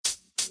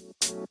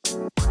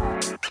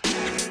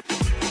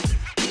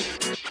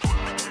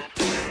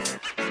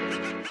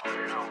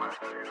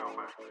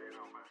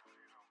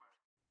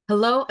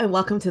Hello and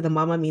welcome to the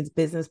Mama Means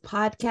Business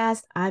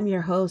podcast. I'm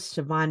your host,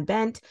 Siobhan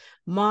Bent,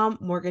 mom,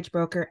 mortgage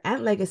broker,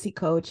 and legacy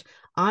coach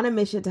on a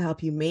mission to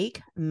help you make,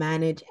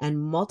 manage,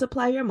 and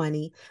multiply your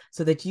money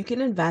so that you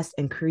can invest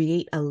and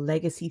create a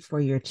legacy for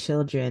your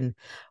children.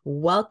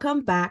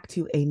 Welcome back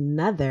to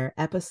another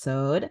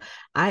episode.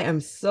 I am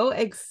so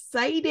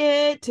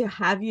excited to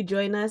have you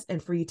join us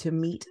and for you to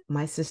meet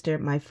my sister,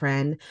 my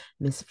friend,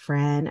 Miss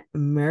Fran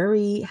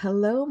Murray.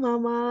 Hello,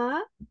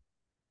 Mama.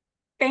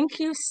 Thank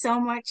you so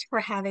much for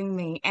having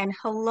me. And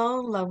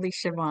hello, lovely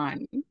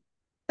Siobhan.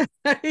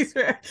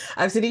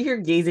 I'm sitting here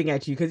gazing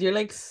at you because you're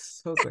like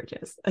so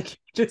gorgeous. Like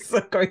you're just so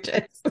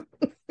gorgeous.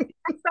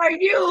 Are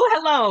you?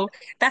 Hello.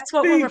 That's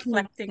what we're Thank you.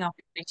 reflecting on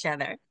each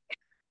other.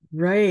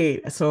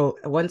 Right. So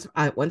once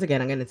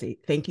again, I'm going to say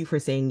thank you for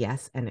saying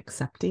yes and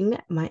accepting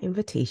my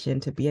invitation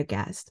to be a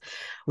guest.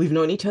 We've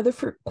known each other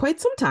for quite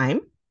some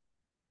time.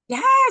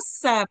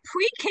 Yes,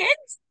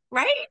 pre-kids,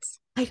 right?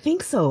 I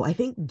think so. I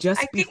think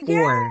I think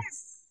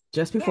yes.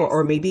 just before, Yes.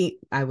 or maybe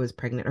I was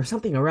pregnant or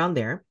something around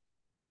there.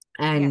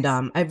 And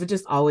Yes. I've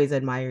just always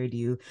admired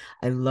you.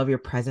 I love your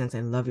presence.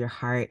 I love your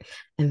heart.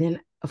 And then,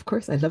 of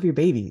course, I love your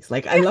babies.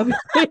 Like, I love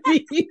your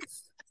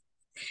babies.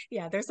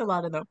 Yeah, there's a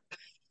lot of them.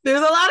 There's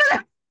a lot of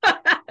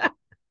them.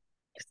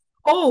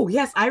 Oh,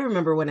 yes. I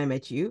remember when I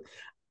met you.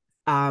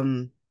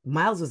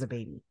 Miles was a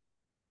baby.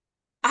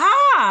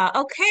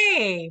 Ah,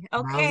 okay.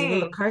 Miles was in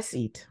the Okay. car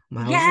seat.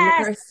 Miles was in the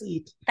Yes, car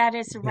seat. that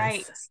is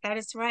right. Yes. That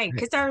is right.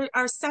 Because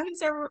our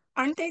sons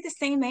aren't they the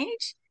same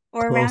age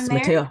or around Close.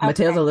 there?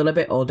 Mateo's a Okay. little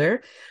bit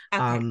older.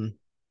 Okay. Um,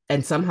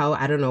 and somehow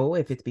I don't know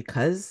if it's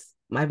because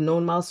I've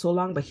known Miles so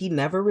long, but he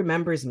never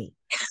remembers me.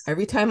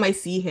 Every time I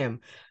see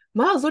him,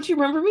 Miles, don't you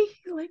remember me?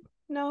 He's like,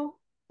 no.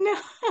 No.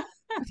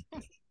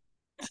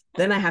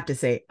 Then I have to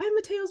say, I'm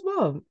Mateo's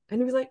mom.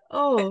 And he's like,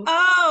 oh.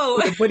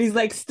 Oh, But he's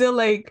like still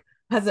like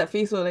has that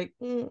face where like,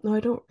 no, I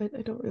don't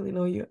really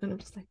know you. And I'm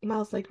just like,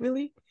 Miles, like,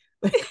 really?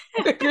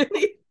 Like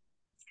really?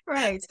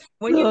 right.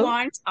 When you No.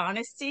 want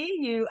honesty,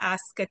 you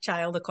ask a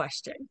child a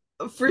question.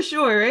 For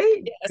sure,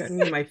 right? Got Yes.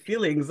 me in my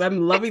feelings. I'm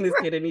loving this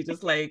kid, and he's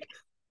just like,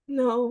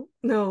 no,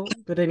 no.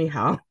 But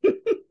anyhow,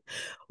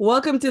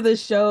 welcome to the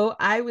show.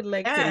 I would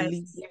like to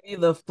Yes. give you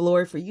the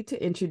floor for you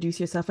to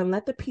introduce yourself and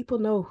let the people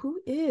know who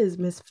is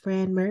Miss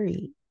Fran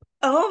Murray.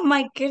 Oh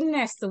my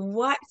goodness,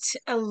 what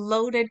a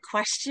loaded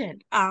question.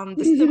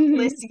 The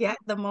simplest yet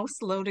the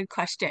most loaded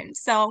question.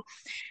 So,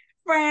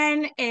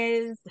 Fran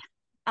is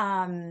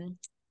um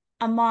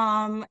a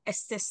mom, a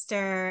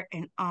sister,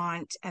 an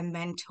aunt, a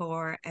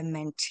mentor, a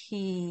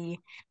mentee,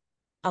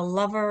 a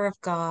lover of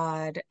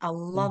God,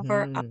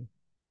 Mhm.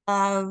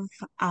 love,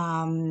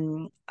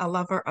 a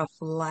lover of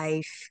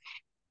life.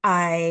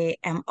 I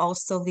am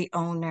also the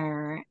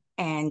owner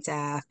and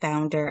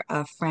founder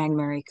of Fran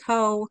Murray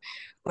Co.,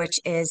 which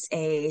is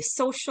a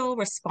social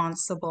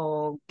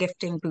responsible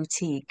gifting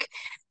boutique,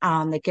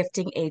 a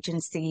gifting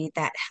agency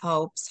that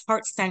helps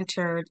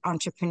heart-centered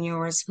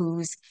entrepreneurs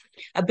whose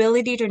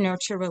ability to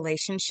nurture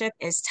relationship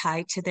is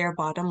tied to their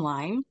bottom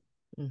line.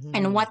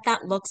 And Mhm. what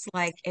that looks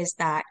like is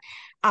that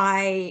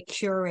I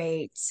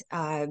curate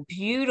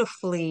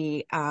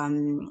beautifully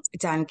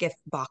done gift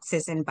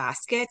boxes and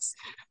baskets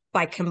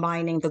by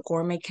combining the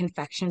gourmet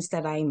confections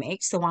that I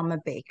make. So I'm a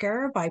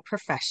baker by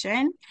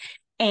profession.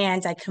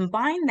 And I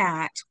combine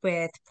that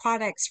with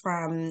products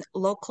from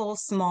local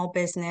small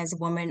business,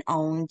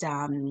 woman-owned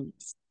and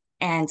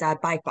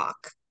BIPOC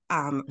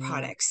Mm.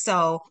 products.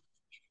 So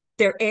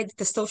there is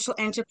the social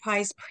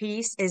enterprise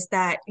piece is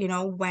that,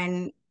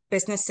 when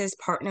businesses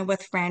partner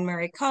with Fran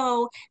Murray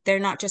Co., they're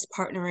not just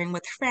partnering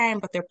with Fran,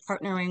 but they're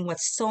partnering with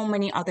so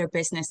many other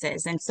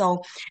businesses. And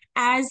so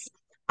as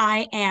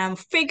I am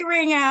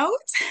figuring out,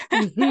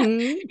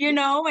 Mhm.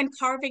 and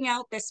carving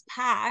out this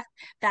path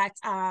that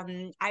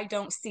I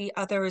don't see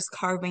others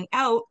carving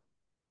out,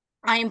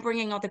 I am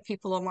bringing other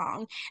people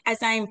along. As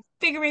I'm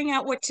figuring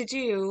out what to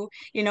do,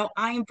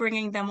 I'm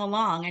bringing them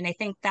along. And I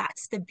think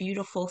that's the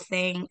beautiful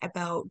thing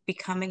about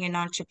becoming an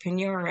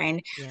entrepreneur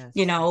and,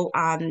 you Yes. know,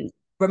 um,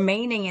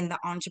 remaining in the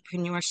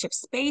entrepreneurship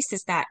space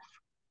is that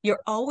you're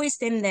always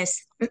in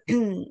this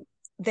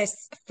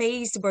this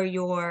phase where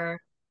you're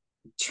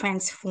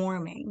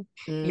transforming,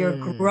 you're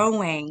Mm.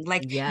 growing,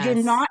 like you're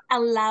Yes. not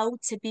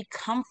allowed to be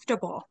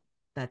comfortable.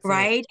 That's it.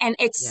 Right. And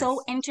it's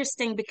so Yes.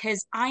 interesting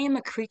because I am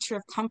a creature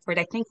of comfort.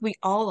 I think we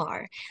all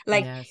are.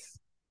 Like, Yes.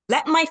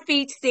 let my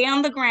feet stay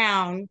on the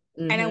ground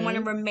and I want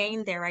to Mm-hmm.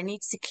 remain there. I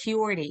need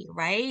security,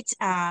 right?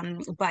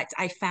 But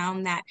I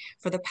found that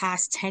for the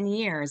past 10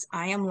 years,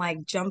 I am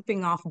like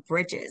jumping off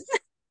bridges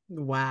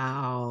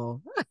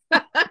Wow.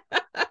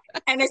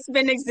 and it's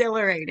been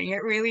exhilarating.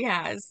 It really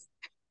has.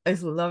 I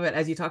just love it.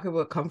 As you talk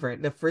about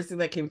comfort, the first thing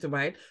that came to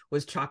mind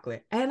was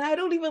chocolate. And I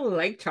don't even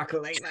like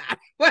chocolate like that.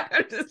 But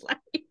I'm just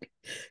like,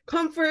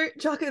 comfort,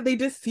 chocolate, they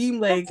just seem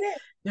That's like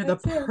it. they're the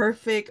That's it.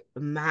 perfect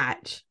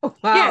match.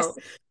 Yes. Wow.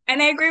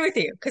 And I agree with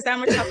you because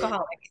I'm a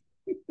chocoholic.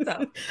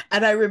 So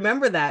And I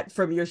remember that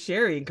from your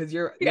sharing because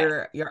your yes,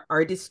 your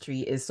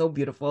artistry is so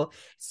beautiful,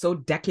 so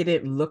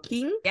decadent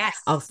looking.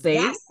 I'll yes,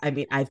 say, yes. I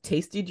mean, I've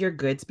tasted your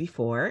goods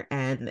before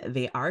and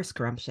they are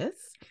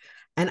scrumptious.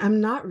 And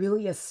I'm not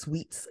really a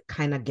sweets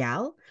kind of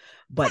gal,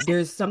 but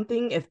there's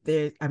something if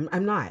there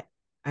I'm not.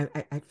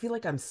 I feel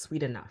like I'm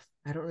sweet enough.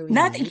 I don't really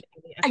Nothing. need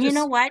any And extra you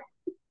know what,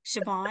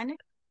 Siobhan?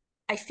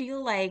 I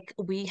feel like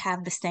we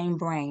have the same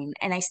brain.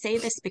 And I say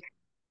this because,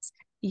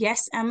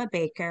 yes, I'm a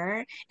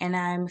baker and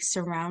I'm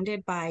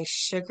surrounded by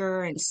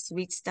sugar and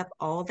sweet stuff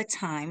all the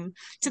time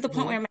to the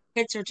point Mhm. where my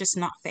kids are just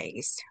not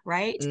phased,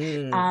 right?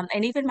 Mm,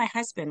 And even my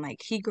husband,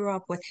 like he grew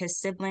up with his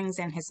siblings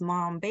and his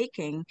mom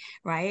baking,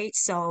 right?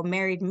 So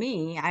married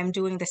me, I'm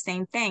doing the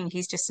same thing.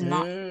 He's just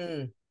not.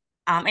 mm.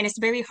 And it's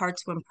very hard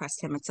to impress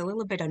him. It's a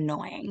little bit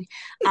annoying.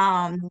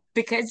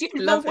 Because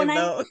I love him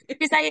though.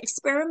 because I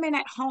experiment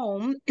at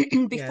home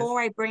Yes.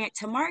 before I bring it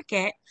to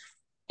market,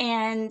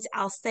 and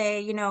I'll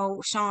say,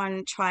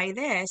 Sean, try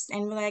this,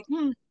 and we're like,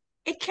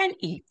 it can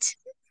eat.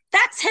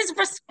 That's his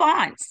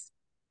response.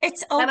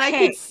 It's And I okay.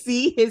 could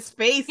see his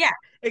face Yeah,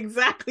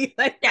 exactly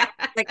like yeah. that.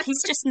 Like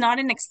he's just not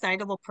an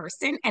excitable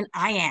person, and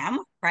I am,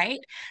 right?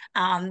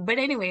 But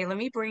anyway, let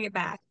me bring it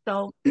back.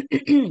 So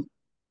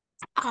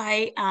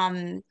I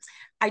um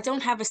I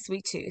don't have a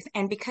sweet tooth,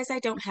 and because I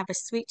don't have a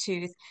sweet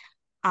tooth,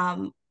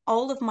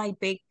 all of my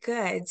baked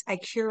goods, I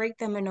curate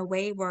them in a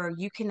way where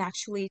you can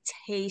actually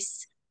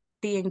taste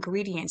the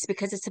ingredients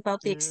because it's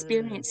about the Mm,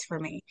 experience for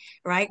me,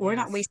 right? We're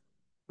not yes. wasting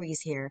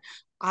calories here.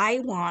 I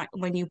want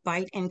when you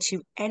bite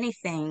into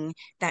anything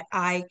that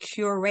I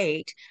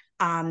curate,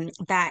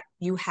 that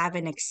you have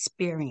an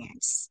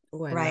experience,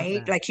 Oh, I love right?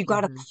 that. Like you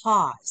got to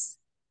pause.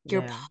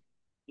 You're Yeah.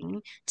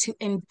 to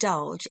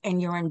indulge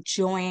and you're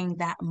enjoying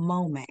that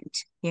moment,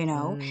 you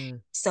know?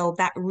 Mm, So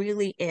that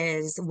really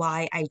is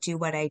why I do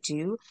what I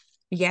do.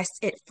 Yes,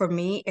 it for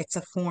me, it's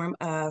a form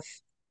of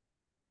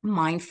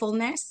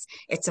mindfulness.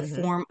 It's a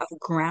hmm. form of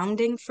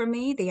grounding for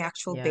me, the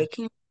actual Yeah.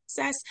 baking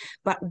process.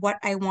 But what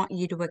I want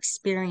you to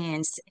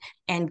experience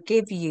and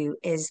give you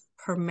is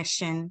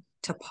permission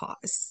to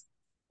pause.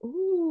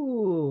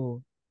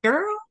 Ooh,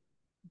 Girl,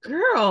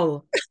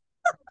 girl.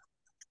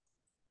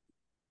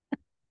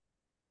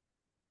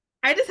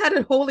 I just had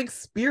a whole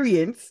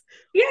experience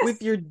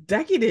with yes, your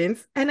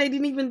decadence and I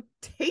didn't even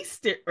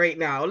taste it right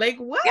now. Like,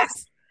 yes,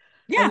 what?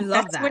 I yeah,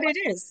 love that's what that. it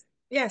is.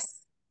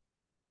 Yes,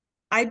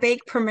 I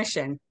bake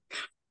permission.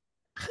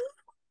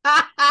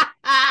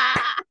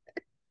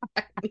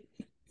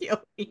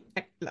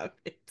 I love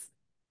it.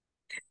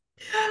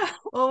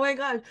 Oh my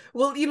God.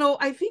 Well,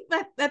 I think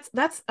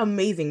that's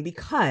amazing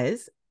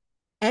because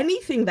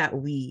anything that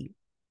we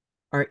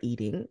are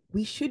eating,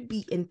 we should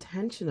be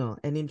intentional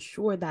and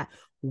ensure that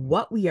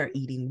what we are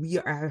eating, we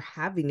are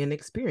having an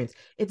experience.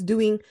 It's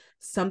doing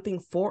something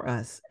for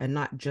us and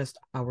not just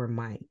our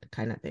mind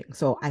kind of thing.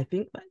 So I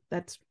think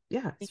that's,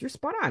 yeah, you're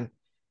spot on.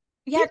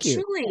 Yeah, Thank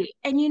you. truly.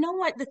 And you know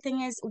what? The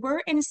thing is, we're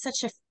in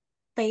such a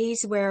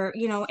phase where,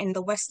 in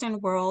the Western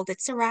world,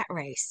 it's a rat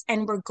race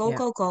and we're go, Yeah.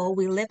 go, go.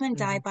 We live and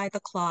die Hmm. by the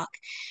clock.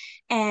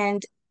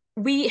 And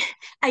we,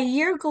 a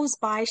year goes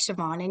by,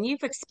 Siobhan, and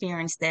you've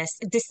experienced this.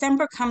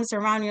 December comes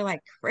around, you're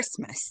like,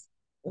 Christmas.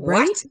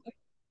 What? Right?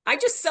 I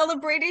just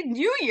celebrated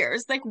New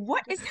Year's. Like,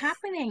 what is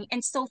happening?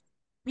 And so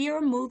we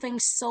are moving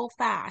so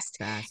fast.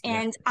 Fast.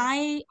 Yeah. And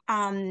I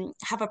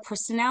have a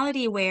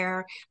personality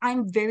where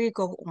I'm very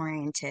goal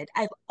oriented.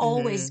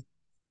 Hmm.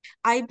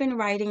 I've been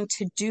writing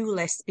to-do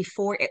lists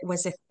before it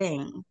was a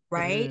thing,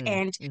 right? Mm,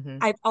 And hmm.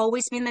 I've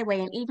always been that way.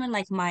 And even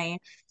like my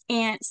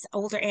aunts,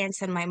 older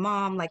aunts and my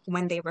mom, like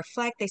when they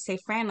reflect, they say,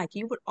 Fran, like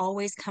you would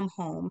always come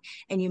home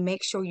and you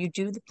make sure you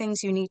do the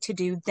things you need to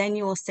do, then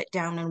you will sit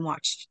down and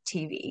watch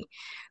TV,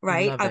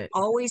 right? Love I've it.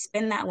 always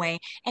been that way.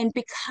 And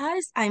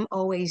because I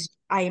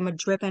am a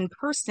driven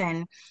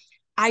person,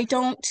 I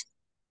don't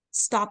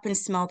stop and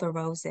smell the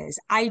roses.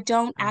 I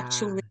don't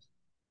actually Ah,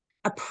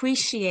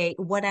 appreciate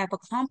what I've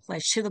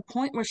accomplished to the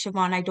point where,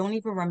 Siobhan, I don't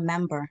even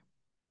remember,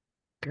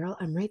 girl,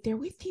 I'm right there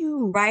with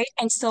you. right?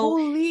 And so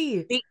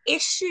Holy. the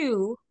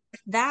issue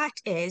that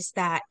is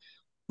that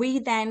we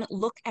then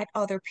look at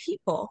other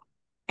people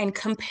and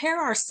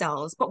compare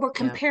ourselves, but we're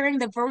Yeah. comparing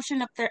the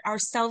version of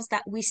ourselves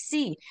that we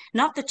see,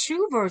 not the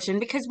true version,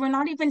 because we're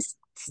not even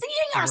seeing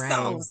Right.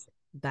 ourselves.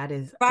 That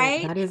is, oh,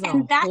 Right? that is a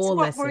And that's whole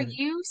what we're lesson.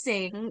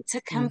 using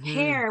to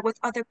Mm-hmm. compare with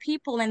other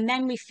people. And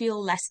then we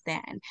feel less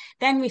than.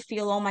 Then we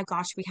feel, oh my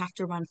gosh, we have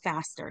to run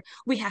faster.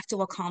 We have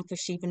to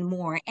accomplish even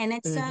more. And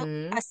it's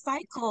Mm-hmm. a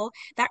cycle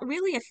that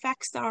really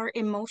affects our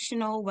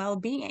emotional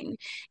well-being.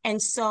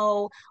 And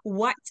so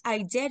what I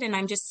did, and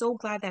I'm just so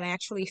glad that I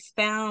actually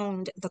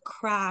found the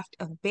craft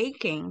of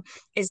baking,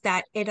 is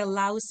that it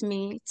allows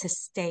me to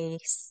stay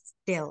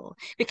still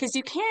because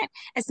you can't,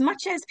 as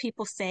much as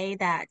people say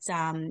that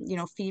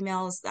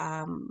females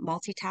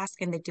multitask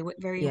and they do it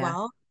very Yeah.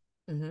 well,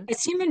 Mm-hmm.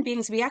 as human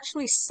beings we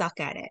actually suck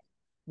at it,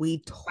 We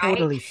right?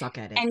 totally suck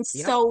at it. And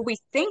Yep. so we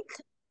think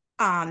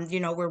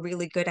we're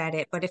really good at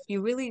it, but if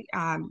you really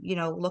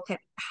look at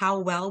how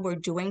well we're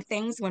doing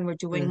things when we're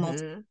doing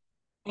multiple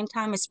Mm-hmm.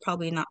 time, it's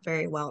probably not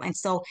very well. And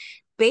so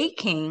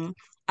baking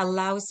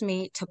allows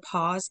me to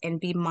pause and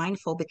be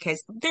mindful because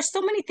there's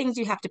so many things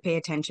you have to pay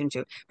attention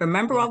to.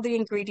 Remember Yeah. all the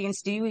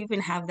ingredients. Do you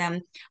even have them?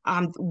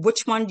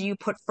 Which one do you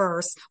put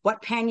first?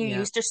 What pan you Yeah.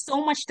 use? There's so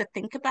much to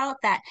think about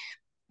that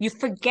you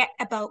forget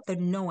about the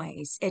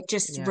noise. It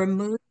just Yeah.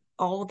 removes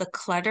all the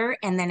clutter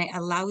and then it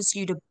allows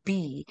you to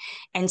be.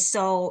 And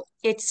so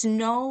it's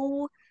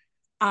no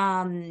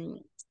um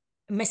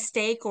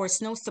mistake or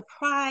it's no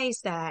surprise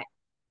that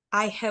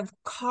I have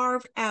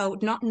carved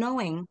out, not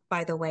knowing,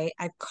 by the way,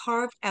 I've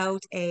carved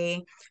out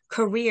a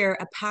career,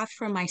 a path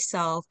for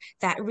myself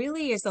that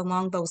really is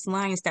along those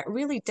lines, that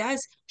really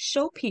does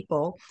show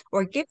people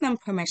or give them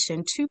permission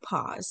to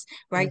pause,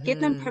 right? Give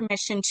them Mm-hmm.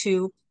 permission to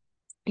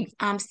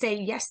say,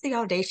 yes, the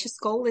audacious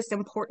goal is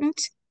important.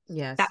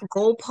 That Yes.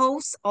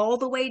 goalpost all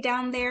the way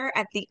down there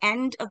at the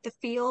end of the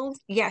field,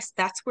 yes,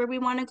 that's where we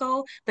want to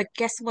go. But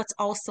guess what's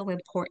also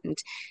important?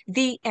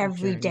 The The journey.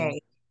 everyday,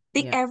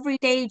 the Yeah.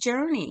 everyday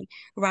journey,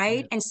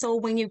 right? Yeah. And so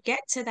when you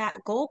get to that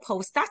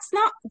goalpost, that's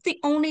not the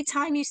only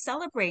time you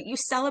celebrate. You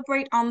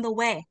celebrate on the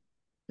way,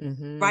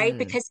 right?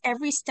 Mm-hmm. Because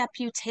every step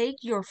you take,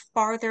 you're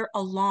farther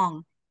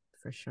along.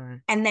 For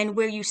sure. And then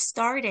where you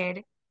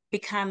started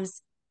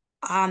becomes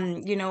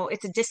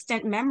it's a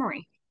distant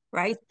memory,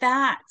 right?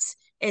 That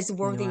is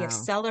worthy of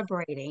Wow.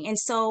 celebrating. And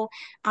so,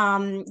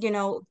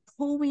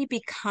 who we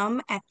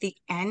become at the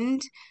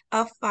end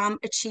of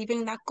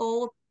achieving that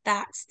goal,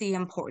 that's the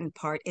important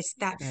part. It's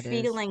that That is.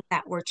 feeling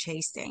that we're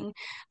chasing,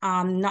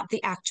 not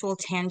the actual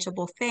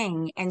tangible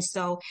thing. And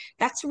so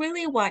that's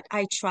really what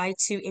I try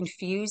to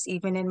infuse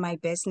even in my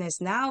business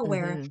now,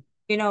 where,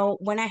 Mm-hmm.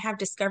 when I have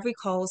discovery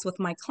calls with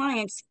my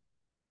clients,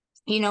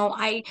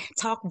 I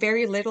talk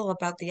very little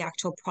about the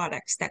actual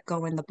products that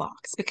go in the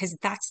box because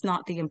that's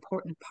not the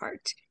important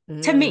part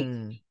to me,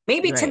 Mm.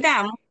 maybe to Right.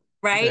 them,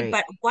 right? Right.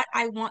 But what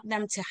I want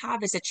them to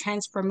have is a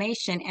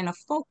transformation and a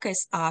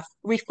focus of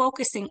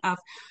refocusing of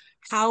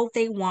how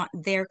they want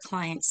their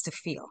clients to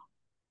feel.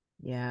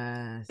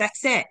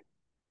 That's Yes. it.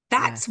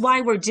 That's Yes.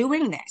 why we're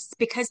doing this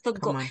because the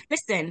Come goal, on.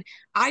 listen,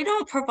 I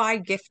don't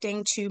provide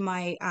gifting to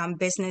my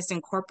business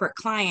and corporate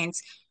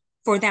clients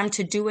for them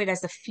to do it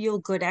as a feel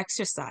good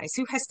exercise.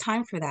 Who has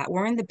time for that?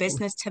 We're in the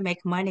business to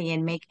make money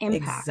and make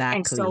impact.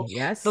 And so Exactly.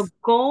 the Yes.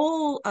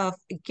 goal of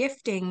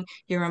gifting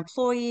your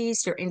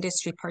employees, your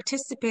industry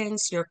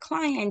participants, your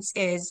clients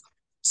is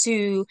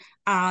to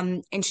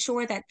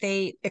ensure that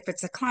if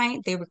it's a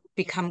client, they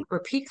become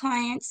repeat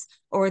clients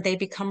or they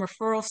become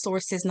referral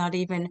sources, not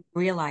even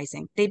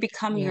realizing. They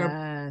become your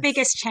Yes.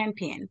 biggest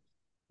champion,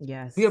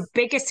 your Yes.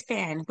 biggest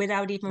fan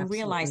without even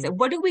realizing. Absolutely.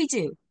 What do we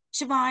do,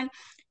 Siobhan?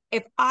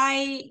 If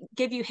I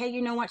give you, hey,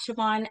 you know what,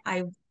 Siobhan,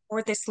 I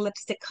wore this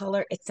lipstick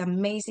color. It's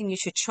amazing. You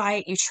should try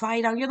it. You try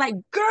it on. You're like,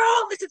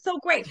 girl, this is so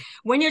great.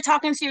 When you're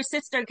talking to your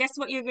sister, guess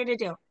what you're going to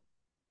do?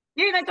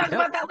 You're going to talk Yep.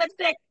 about that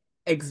lipstick,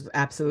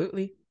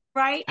 Absolutely.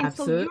 right? And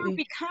so you're Absolutely.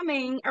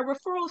 becoming a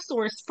referral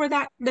source for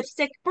that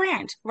lipstick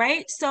brand,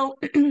 right? So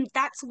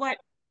that's what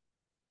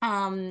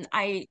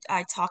I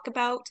talk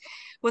about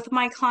with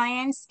my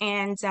clients,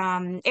 and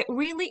it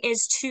really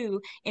is too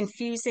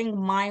infusing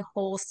my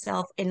whole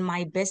self in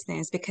my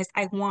business because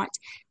I want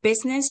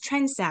business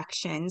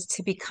transactions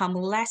to become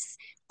less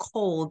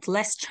cold,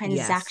 less Yes.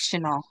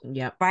 transactional,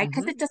 Yep. right?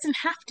 Because Mm-hmm. it doesn't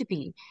have to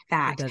be It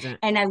that. doesn't.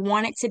 And I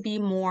want it to be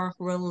more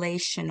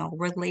relational.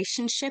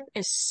 Relationship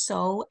is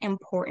so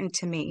important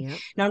to me. Yep.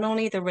 Not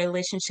only the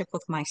relationship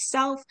with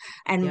myself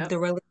and Yep. the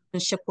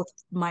relationship with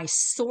my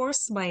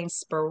source, my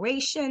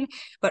inspiration,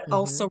 but Mm-hmm.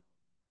 also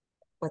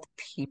with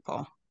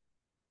people.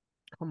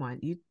 Come on.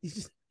 You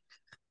just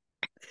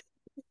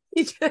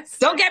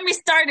Don't get me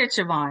started,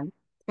 Siobhan.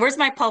 Where's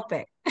my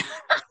pulpit?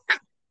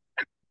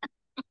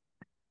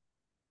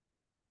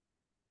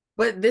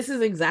 but this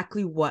is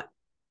exactly what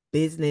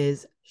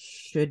business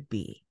should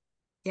be.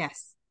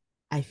 Yes.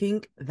 I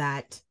think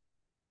that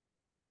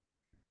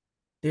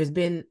there's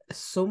been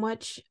so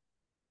much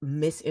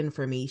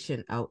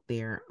misinformation out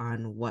there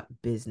on what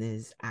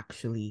business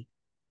actually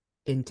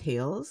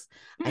entails.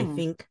 I Hmm.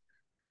 think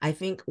I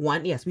think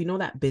one, yes, we know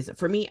that business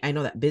for me, I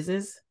know that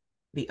business,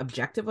 the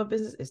objective of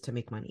business is to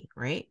make money,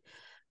 right?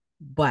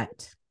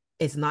 But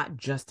it's not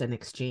just an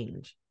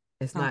exchange.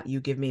 It's Oh, not you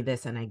give me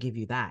this and I give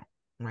you that,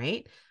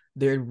 right?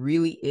 There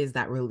really is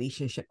that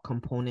relationship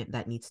component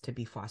that needs to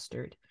be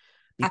fostered.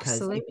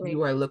 Because if absolutely.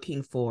 you are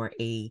looking for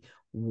a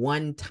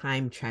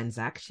one-time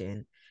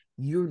transaction,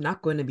 you're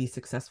not going to be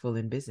successful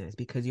in business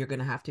because you're going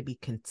to have to be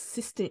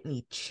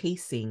consistently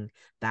chasing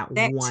that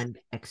That one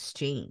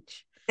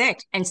exchange.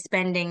 it and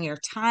spending your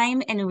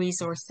time and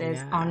resources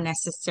Yeah.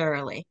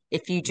 unnecessarily.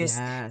 If you just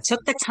Yes.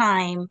 took the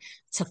time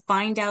to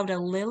find out a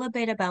little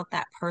bit about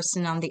that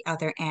person on the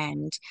other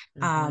end,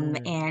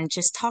 Mm-hmm. and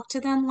just talk to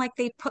them like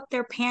they put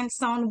their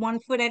pants on one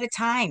foot at a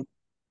time.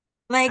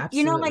 Like, like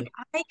Absolutely.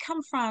 I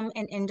come from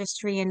an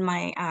industry in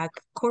my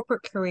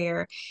corporate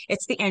career.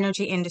 It's the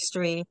energy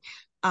industry,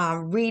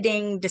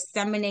 reading,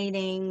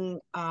 disseminating,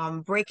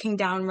 breaking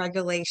down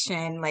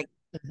regulation, like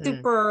Mm-hmm.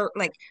 super,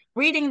 like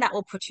reading that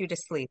will put you to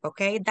sleep.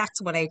 Okay.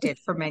 That's what I did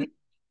for many.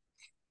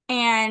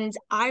 And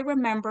I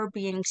remember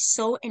being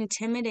so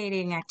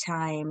intimidating at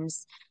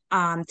times,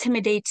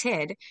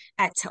 intimidated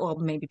well,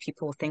 maybe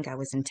people will think I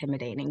was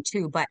intimidating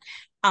too, but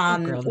Oh,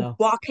 girl, no.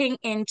 walking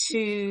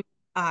into,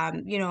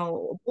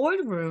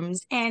 boardrooms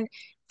and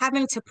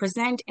having to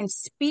present and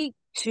speak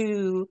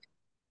to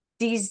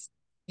these,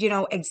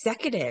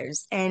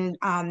 executives and,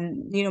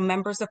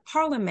 members of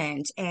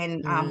parliament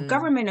and Mm,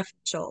 government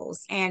officials,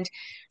 and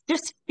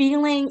just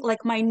feeling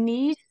like my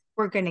knees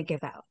were going to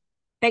give out.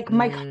 Like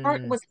my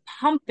heart mm. was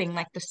pumping,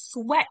 like the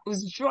sweat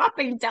was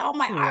dropping down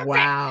my armpit.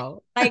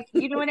 Wow. Like,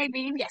 you know what I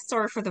mean? Yeah,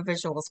 sorry for the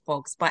visuals,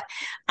 folks. But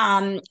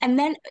and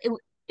then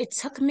it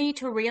took me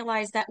to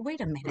realize that,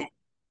 wait a minute,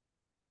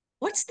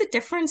 what's the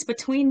difference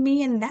between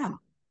me and them?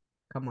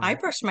 Come I on.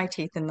 brush my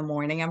teeth in the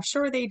morning. I'm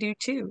sure they do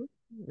too.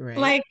 Right.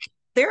 Like,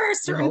 there are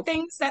You certain hope.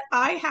 things that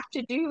I have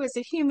to do as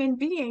a human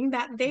being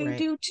that they Right.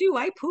 do too.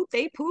 I poop,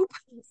 they poop.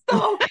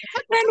 So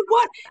then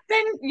what?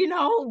 Then,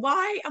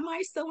 why am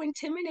I so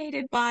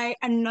intimidated by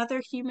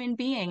another human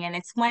being? And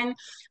it's when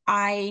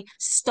I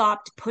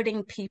stopped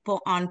putting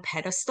people on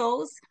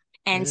pedestals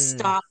and Mm,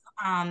 stopped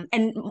and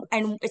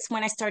it's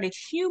when I started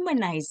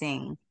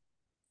humanizing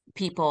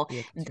people. the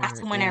That's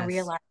external. when I Yes,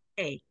 realized,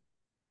 hey,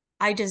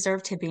 I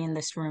deserve to be in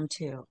this room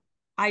too.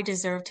 I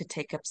deserve to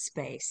take up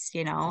space,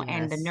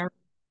 and the yes,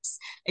 nerves,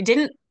 it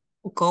didn't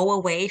go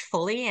away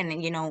fully. And,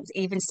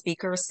 even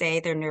speakers say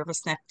their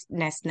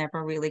nervousness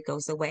never really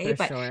goes away, for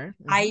but sure.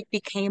 I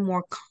became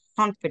more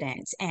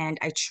confident and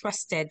I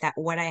trusted that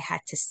what I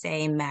had to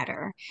say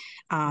matter.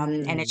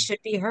 And it Mm. should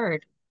be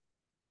heard.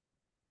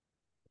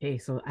 Okay,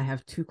 so I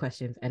have two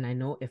questions, and I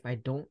know if I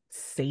don't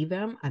say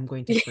them, I'm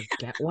going to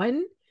forget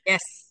one.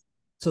 Yes.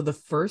 So the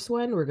first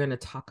one, we're going to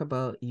talk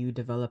about you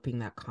developing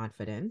that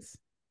confidence.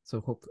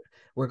 So hope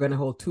we're going to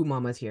hold two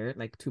mamas here,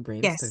 like two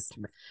brains. Yes.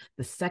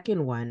 The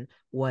second one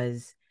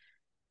was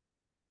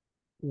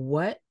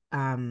what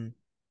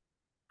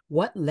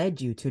what led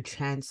you to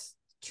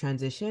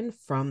transition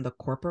from the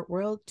corporate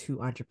world to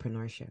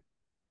entrepreneurship?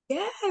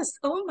 Yes.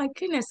 Oh my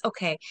goodness.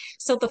 Okay.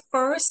 So the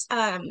first,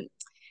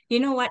 you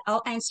know what?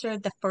 I'll answer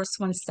the first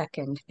one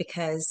second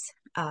because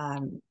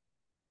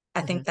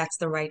I Mm-hmm, think that's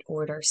the right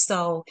order.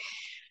 So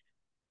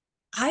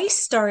I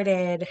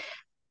started,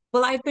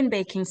 well, I've been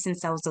baking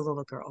since I was a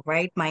little girl,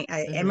 right?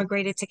 I mm-hmm,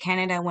 immigrated to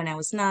Canada when I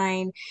was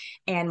 9,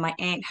 and my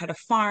aunt had a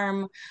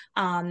farm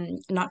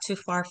not too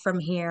far from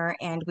here,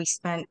 and we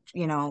spent,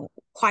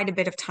 quite a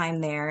bit of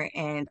time there.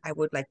 And I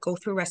would like go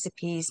through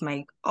recipes.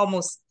 My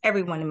almost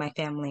everyone in my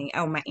family,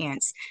 oh, my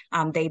aunts,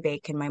 they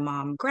bake, and my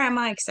mom,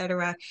 grandma,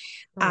 etc.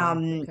 oh wow,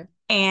 Um, okay.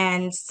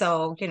 and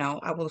so,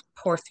 I will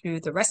pour through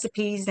the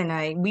recipes,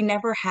 and we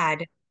never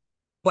had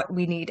what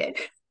we needed.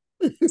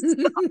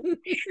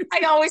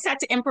 I always had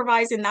to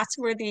improvise, and that's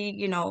where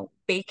the,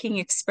 baking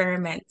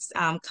experiments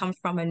come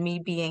from, and me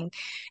being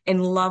in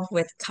love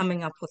with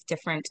coming up with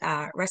different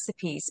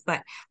recipes.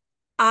 But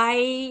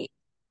I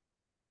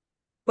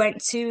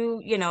went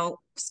to,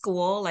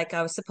 school like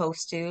I was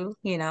supposed to,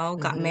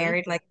 got Mm-hmm,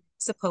 married like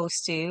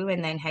supposed to,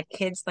 and then had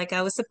kids like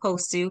I was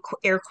supposed to,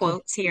 air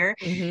quotes here,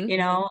 mm-hmm,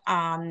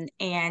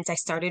 and I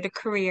started a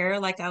career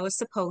like I was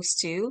supposed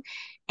to.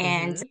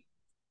 And mm-hmm,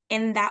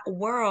 in that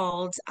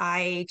world,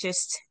 I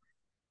just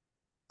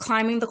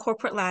climbing the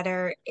corporate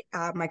ladder,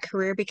 my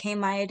career became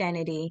my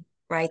identity,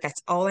 right?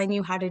 That's all I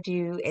knew how to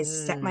do is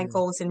set my mm,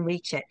 goals and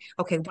reach it.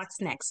 Okay, what's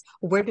next?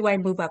 Where do I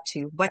move up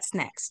to? What's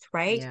next,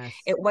 right? yes.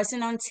 It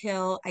wasn't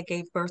until I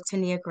gave birth to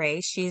Nia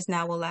Grace, she is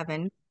now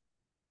 11.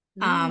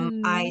 I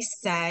Mm,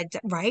 said,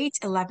 right,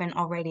 11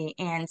 already.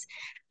 And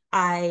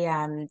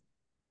I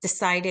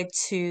decided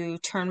to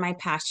turn my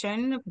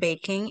passion of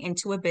baking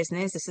into a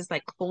business. This is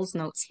like Cole's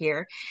notes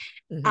here.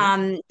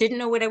 mm-hmm. Didn't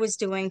know what I was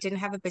doing, didn't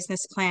have a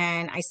business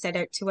plan. I said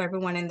it to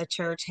everyone in the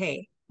church,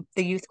 hey,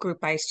 the youth group,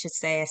 I should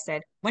say, I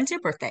said, when's your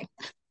birthday?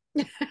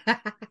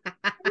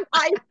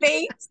 I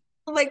baked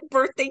like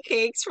birthday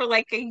cakes for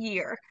like a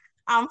year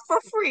for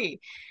free.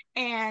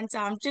 And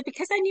just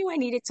because I knew I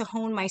needed to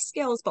hone my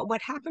skills. But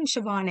what happened,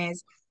 Siobhan,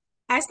 is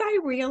as I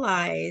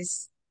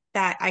realized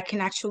that I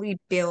can actually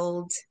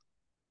build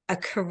a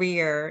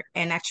career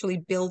and actually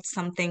build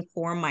something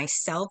for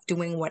myself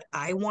doing what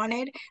I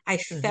wanted, I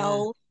Mm-hmm.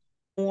 fell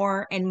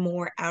more and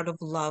more out of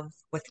love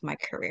with my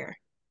career.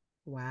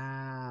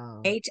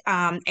 Wow. Right?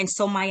 And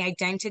so my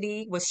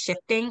identity was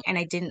shifting and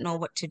I didn't know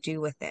what to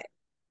do with it.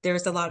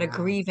 There's a lot of Wow.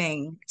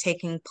 grieving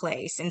taking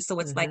place. And so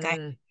it's like I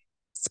Mm-hmm.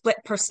 split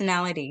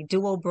personality,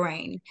 dual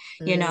brain,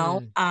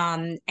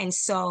 Mm, And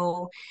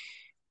so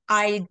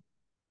I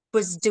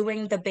was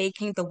doing the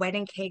baking, the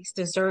wedding cakes,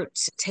 dessert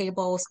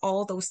tables,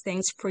 all those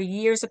things for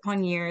years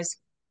upon years.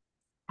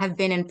 Have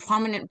been in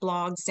prominent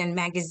blogs and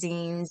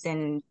magazines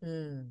and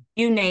mm,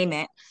 you name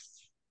it.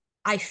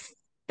 I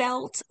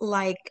felt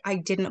like I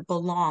didn't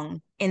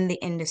belong in the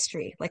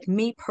industry, like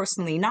me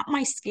personally, not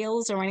my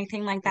skills or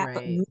anything like that,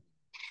 but right. me.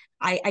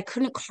 I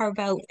couldn't carve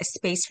out a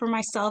space for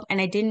myself,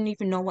 and I didn't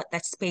even know what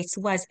that space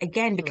was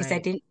again because I Right.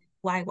 didn't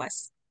know who I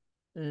was.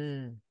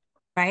 Mm.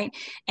 right?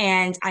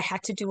 And I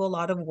had to do a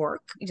lot of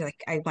work.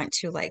 Like I went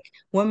to like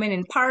women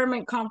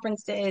empowerment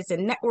conferences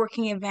and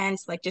networking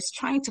events, like just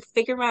trying to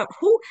figure out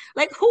who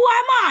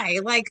am I?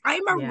 Like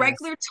I'm a Yes.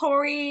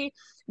 regulatory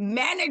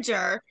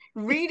manager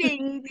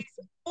reading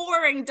these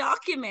boring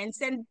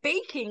documents and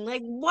baking.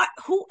 Like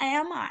who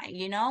am I,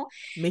 you know?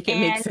 Make it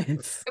make And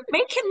sense.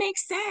 make it make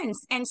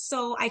sense. And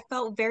so I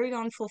felt very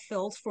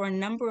unfulfilled for a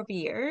number of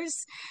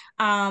years.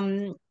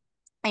 Um,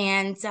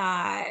 and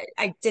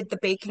I did the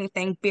baking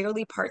thing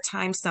barely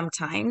part-time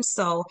sometimes.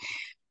 So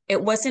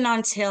it wasn't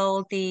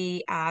until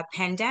the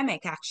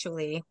pandemic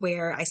actually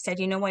where I said,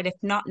 you know what, if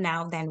not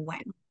now, then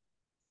when?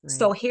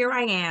 So Right. here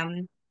I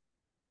am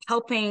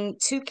helping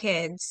two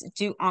kids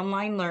do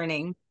online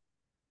learning,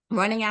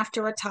 running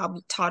after a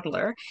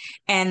toddler,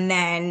 and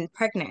then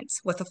pregnant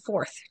with a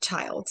fourth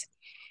child.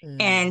 Mm.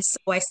 And so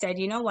I said,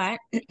 you know what,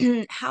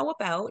 how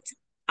about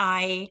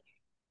I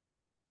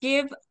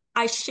give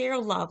I share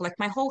love. Like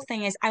my whole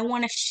thing is I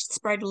want to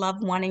spread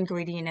love one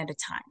ingredient at a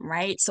time,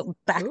 right? So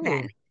back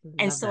then. Ooh,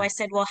 And love so I that.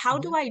 said, well, how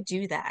Hmm. do I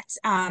do that?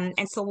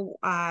 And so,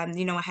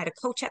 you know, I had a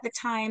coach at the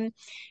time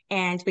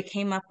and we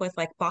came up with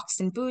like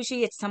boxed and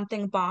bougie. It's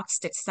something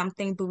boxed, it's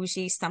something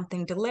bougie,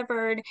 something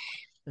delivered.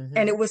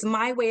 And Hmm. it was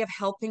my way of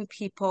helping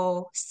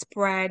people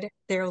spread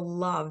their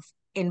love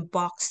in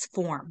box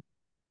form,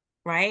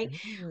 right?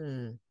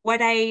 Mm.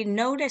 What I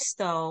noticed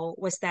though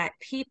was that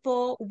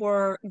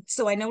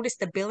so I noticed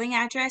the billing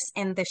address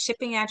and the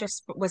shipping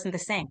address wasn't the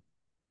same.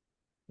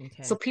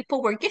 So Okay.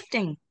 people were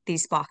gifting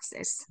these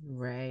boxes,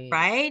 Right.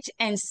 right?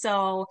 And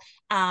so,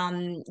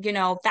 you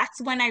know, that's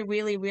when I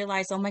really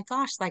realized, oh my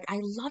gosh, like I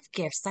love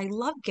gifts. I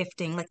love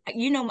gifting. Like,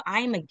 you know,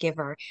 I'm a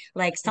giver.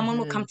 Like someone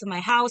will come Hmm. to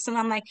my house and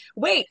I'm like,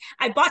 wait,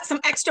 I bought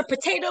some extra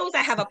potatoes.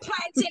 I have a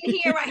plant in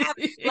here. I have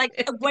like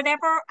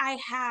whatever I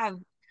have.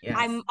 Yes.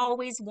 I'm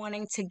always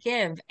wanting to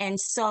give. And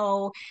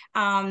so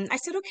I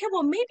said, okay,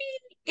 well, maybe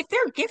if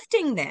they're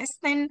gifting this,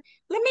 then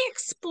let me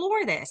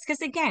explore this. Because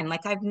again,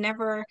 like I've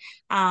never,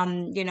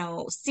 you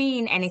know,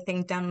 seen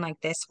anything done like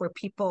this where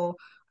people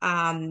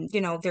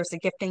you know, there's a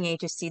gifting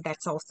agency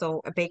that's also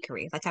a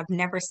bakery. Like I've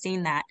never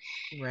seen that.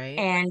 Right.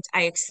 And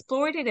I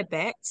explored it a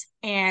bit.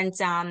 And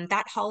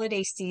that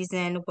holiday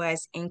season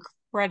was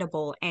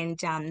incredible. And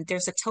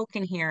there's a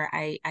token here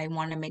I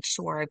want to make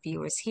sure our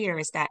viewers hear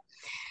is that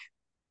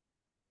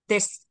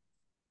this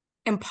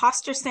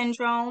imposter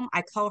syndrome,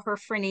 I call her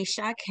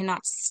Phoenicia,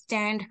 cannot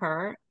stand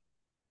her,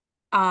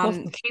 What's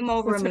came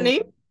over what's her me.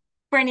 name?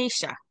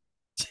 Phoenicia.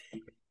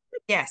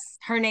 Yes,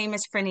 her name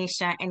is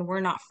Phoenicia, and we're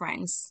not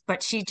friends,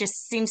 but she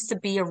just seems to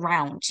be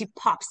around. She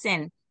pops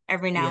in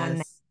every now and then,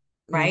 Yes.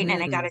 right?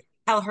 And I Hmm. gotta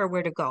tell her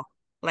where to go.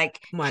 Like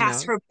Come on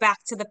cast now. her back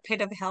to the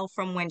pit of hell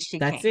from when she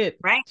That's came, it.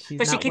 right? She's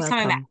But she not keeps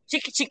coming back.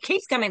 welcome. She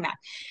keeps coming back.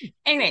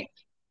 Anyway,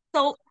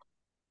 so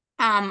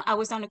I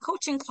was on a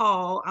coaching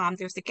call.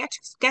 There's a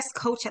guest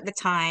coach at the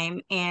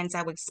time, and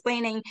I was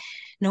explaining,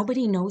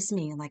 nobody knows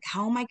me. Like,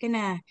 how am I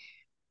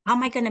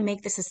gonna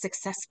make this a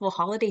successful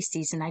holiday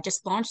season? I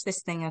just launched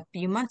this thing a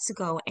few months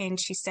ago. And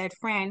she said,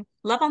 Fran,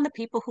 love on the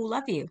people who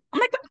love you. I'm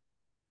like, but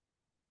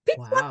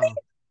people love Wow. me?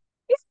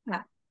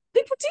 Yeah,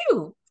 people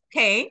do.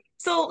 Okay,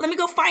 so let me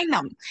go find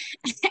them.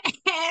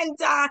 And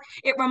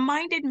it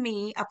reminded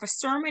me of a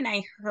sermon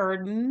I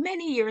heard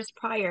many years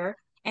prior.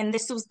 And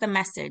this was the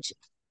message.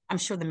 I'm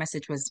sure the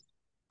message was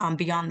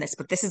beyond this,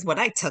 but this is what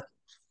I took.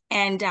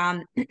 And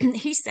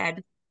he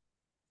said,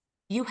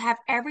 you have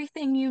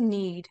everything you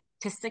need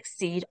to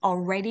succeed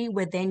already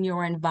within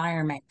your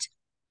environment.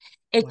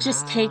 It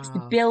just takes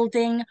Wow.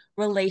 building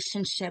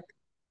relationship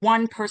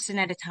one person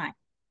at a time.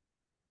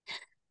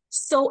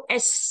 So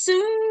as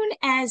soon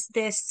as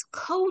this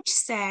coach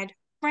said,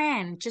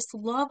 Fran, just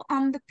love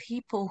on the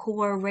people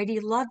who already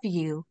love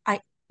you, Wow.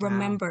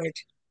 remembered.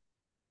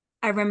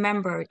 I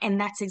remembered. And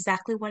that's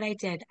exactly what I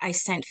did. I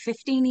sent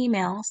 15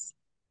 emails,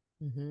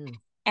 Hmm.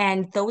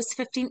 and those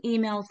 15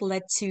 emails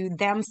led to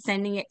them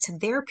sending it to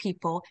their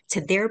people,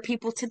 to their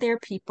people, to their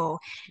people.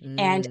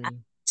 And I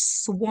Mm.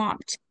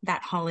 swamped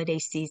that holiday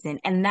season.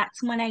 And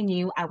that's when I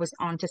knew I was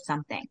onto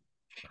something.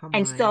 Come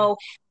And on. so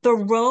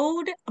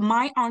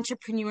my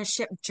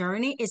entrepreneurship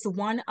journey is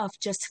one of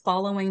just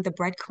following the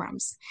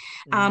breadcrumbs.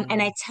 And I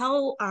Mm.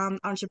 tell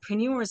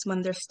entrepreneurs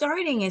when they're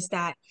starting is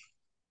that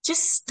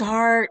just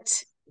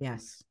start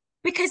Yes.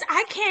 because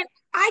I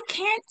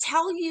can't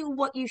tell you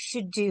what you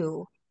should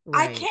do.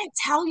 I Right. can't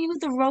tell you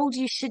the road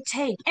you should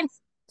take. And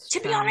It's to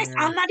be trial and honest,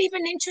 I'm error. not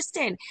even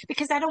interested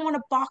because I don't want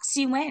to box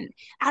you in.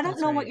 I don't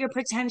That's know what right. your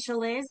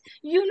potential is.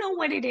 You know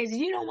what it is.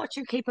 You know what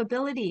your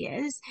capability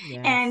is.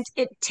 And Yes.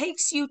 it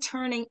takes you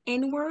turning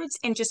inwards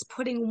and just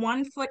putting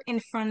one foot in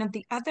front of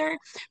the other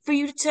for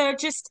you to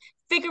just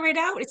figure it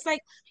out. It's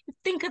like,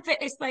 think of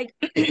it as like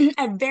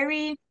a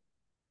very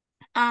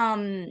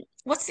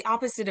what's the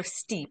opposite of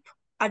steep?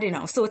 I don't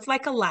know. So it's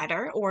like a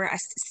ladder or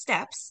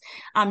steps.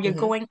 You're Hmm.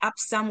 going up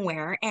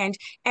somewhere, and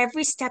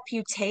every step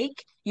you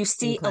take, you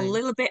see a Incline.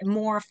 little bit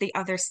more of the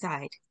other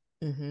side,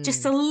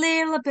 just a Hmm.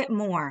 little bit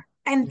more.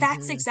 And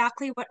that's Mm-hmm.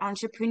 exactly what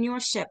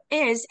entrepreneurship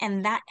is.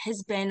 And that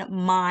has been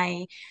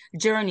my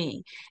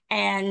journey.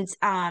 And,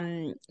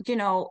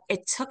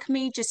 it took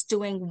me just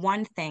doing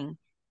one thing,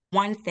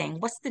 one thing.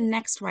 What's the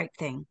next right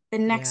thing? The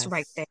next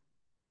right Yes,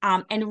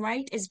 thing. And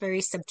right is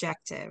very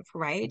subjective,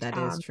 right? that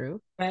is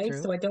true. Right.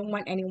 True. So I don't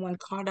want anyone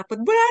caught up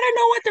with, but I don't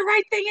know what the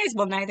right thing is.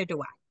 Well, neither do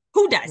I.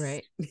 Who does?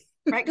 Right.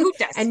 Right? Who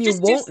does? And you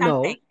Just do won't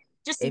something. know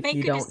Just if you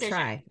make a don't decision.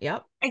 try.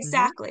 Yep. Mm-hmm.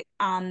 Exactly.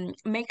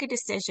 Make a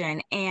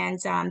decision. And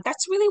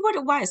that's really what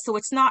it was. So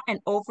it's not an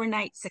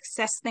overnight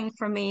success thing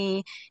for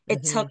me. It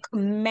Mm-hmm. took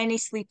many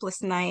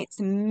sleepless nights,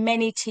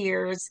 many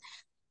tears,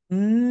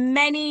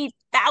 many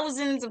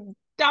thousands of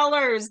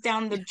dollars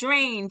down the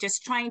drain,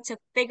 just trying to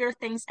figure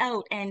things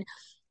out. And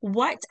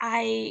what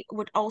I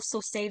would also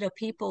say to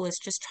people is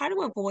just try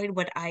to avoid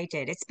what I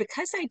did. It's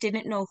because I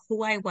didn't know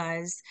who I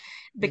was,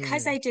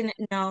 because Mm. I didn't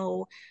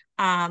know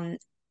um,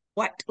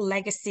 what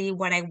legacy,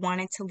 what I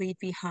wanted to leave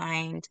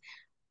behind.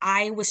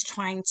 I was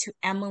trying to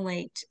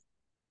emulate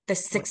the What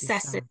you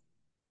successes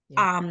saw.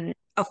 Yep.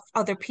 of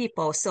other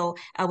people. So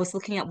I was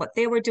looking at what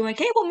they were doing.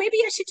 Hey, well, maybe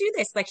I should do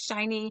this, like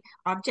shiny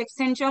object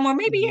syndrome, or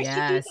maybe I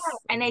should do that. Yes.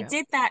 And I Yep.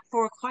 did that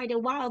for quite a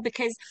while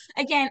because,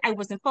 again, I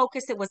wasn't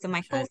focused. It wasn't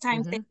my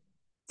full-time thing,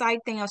 Mm-hmm. side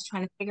thing. I was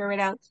trying to figure it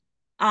out.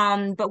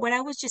 But what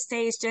I would just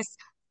say is just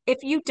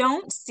if you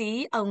don't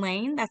see a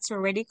lane that's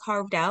already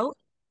carved out,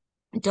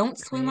 don't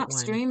swim Create one.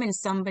 upstream in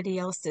somebody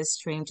else's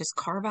stream. Just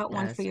carve out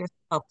one for Yes.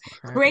 yourself.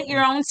 Carve Create out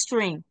your one. own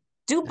stream.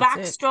 Do That's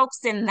it.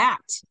 backstrokes in that,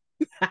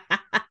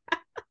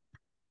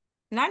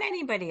 not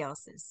anybody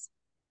else's.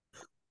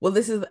 Well,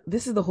 this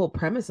is the whole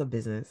premise of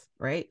business,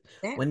 right?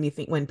 That's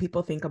it. When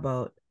people think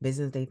about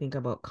business, they think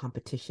about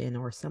competition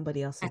or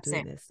somebody else is That's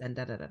doing it. this and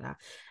da da da da.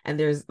 And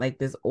there's like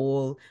this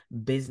old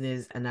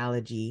business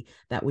analogy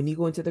that when you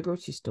go into the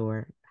grocery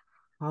store,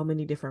 how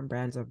many different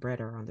brands of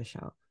bread are on the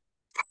shelf,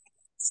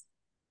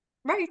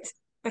 Right.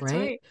 That's right?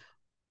 right.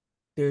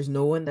 There's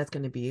no one that's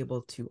going to be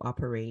able to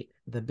operate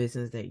the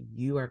business that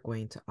you are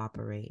going to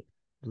operate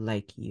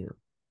like you.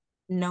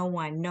 No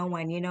one, no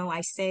one.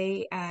 I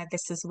say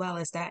this as well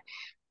is that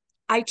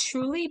I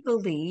truly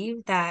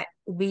believe that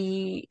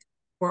we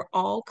were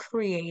all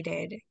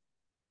created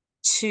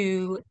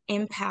to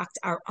impact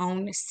our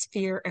own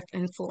sphere of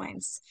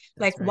influence.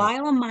 Like That's right.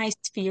 while my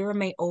sphere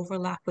may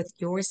overlap with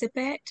yours a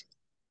bit,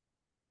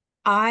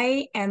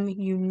 I am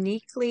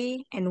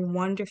uniquely and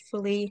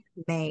wonderfully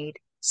made.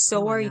 Come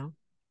So on are you, now.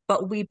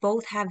 but we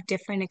both have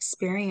different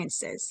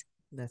experiences.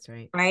 That's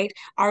right. Right?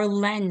 Our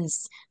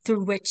lens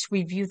through which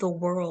we view the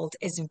world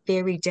is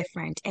very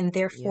different. And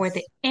therefore,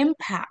 the Yes.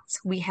 impact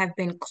we have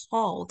been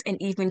called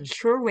and even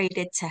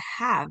curated to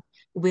have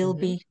will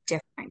Mm-hmm. be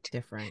different.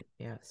 Different.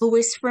 Yes. Who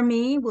is for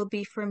me will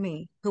be for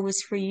me. Who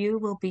is for you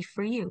will be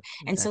for you.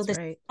 And so, That's this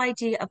right.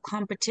 idea of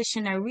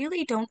competition, I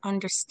really don't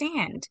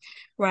understand,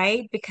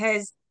 right?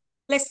 Because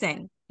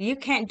listen, you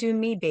can't do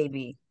me,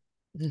 baby,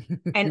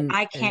 and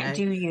I And can't I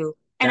do you.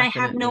 And I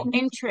have no definitely.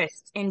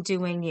 interest in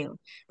doing you,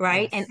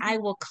 right? And Yes. I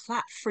will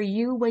clap for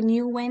you when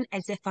you win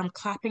as if I'm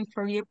clapping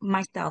for you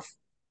myself,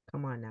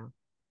 Come on now.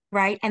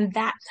 right? And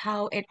that's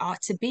how it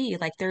ought to be.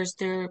 Like there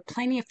are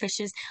plenty of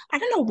fishes. I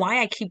don't know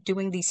why I keep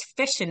doing these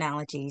fish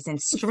analogies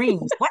and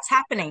streams. What's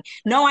happening?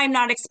 No, I'm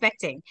not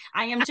expecting.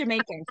 I am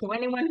Jamaican. So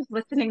anyone who's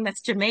listening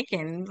that's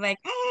Jamaican, like,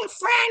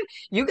 friend,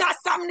 you got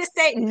something to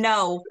say?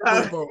 No,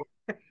 boo boo.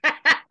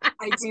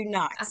 I do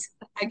not.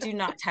 I do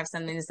not have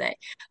something to say.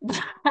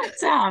 But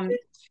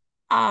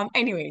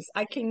anyways,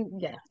 I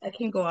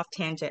can go off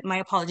tangent. My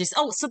apologies.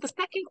 Oh, so the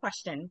second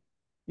question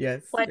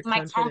Yes, was your my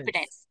confidence.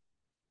 confidence.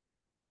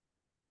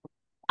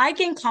 I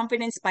gain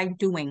confidence by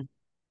doing.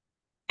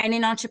 And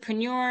in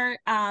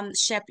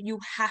entrepreneurship, you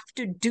have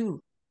to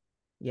do.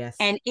 Yes.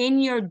 And in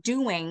your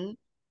doing,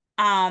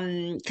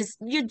 because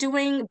your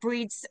doing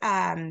breeds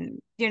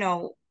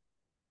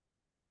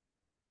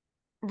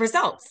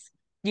results.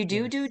 You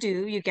Yes.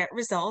 you get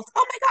results.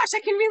 Oh my gosh,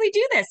 I can really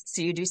do this.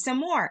 So you do some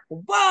more.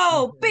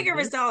 Whoa, bigger Mm-hmm.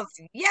 results.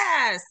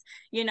 Yes.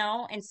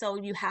 And so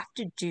you have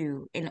to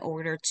do in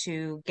order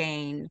to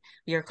gain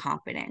your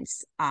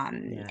confidence.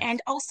 Yes.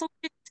 And also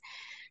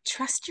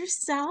trust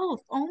yourself.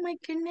 Oh my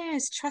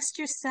goodness, trust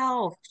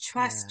yourself.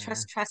 Yeah.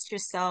 Trust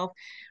yourself.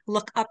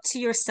 Look up to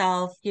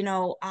yourself.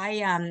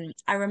 I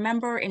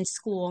remember in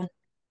school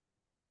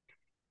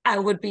I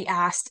would be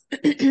asked,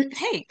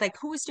 hey, like,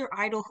 who is your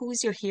idol? Who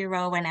is your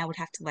hero? And I would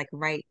have to like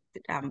write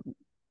um,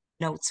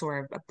 notes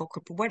or a book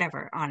or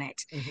whatever on it.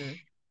 Mm-hmm.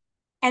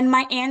 And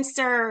my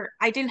answer,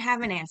 I didn't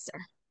have an answer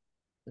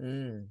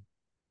Mm,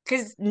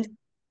 because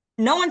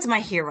no one's my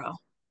hero.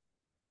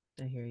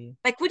 I hear you.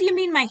 Like, what do you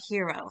mean, my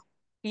hero?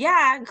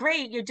 Yeah,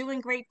 great. You're doing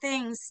great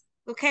things.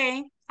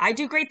 Okay. I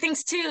do great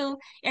things too.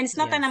 And it's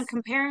not that I'm Yes.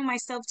 comparing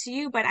myself to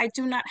you, but I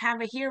do not have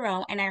a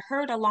hero. And I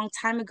heard a long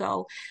time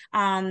ago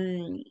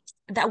um,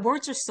 that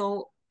words are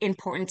so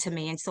important to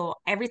me. And so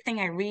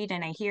everything I read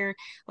and I hear,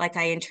 like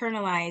I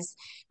internalize,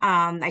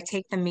 I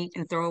take the meat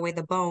and throw away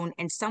the bone.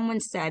 And someone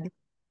said,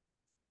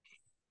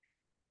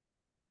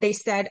 they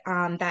said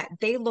that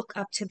they look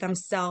up to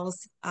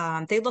themselves,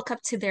 they look up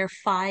to their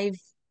five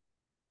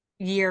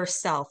year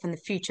self in the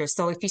future.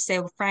 So if you say,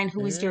 well, friend,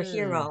 who is your Mm,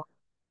 hero?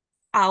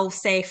 I'll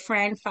say,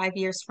 friend, 5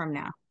 years from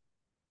now.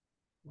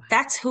 wow.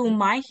 That's who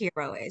my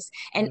hero is.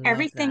 And Love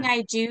everything that.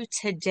 I do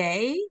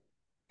today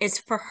is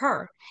for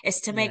her, is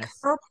to make Yes.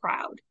 her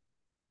proud,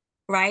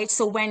 right?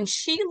 So when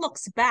she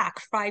looks back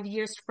 5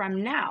 years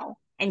from now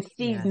and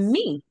sees Yes.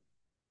 me,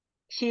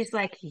 she's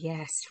like,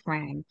 yes,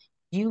 friend,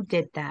 you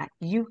did that.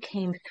 You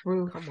came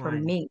through Come for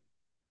on. me.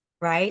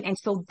 Right. And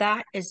so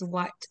that is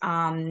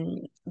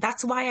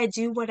that's why I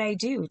do what I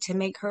do, to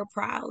make her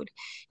proud,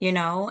 you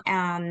know.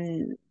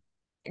 And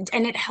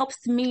it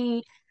helps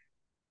me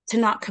to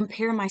not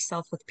compare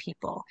myself with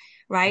people,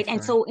 For right?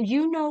 And sure. so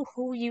you know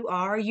who you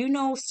are, you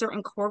know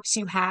certain quirks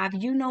you have,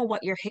 you know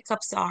what your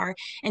hiccups are.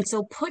 And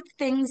so put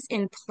things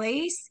in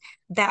place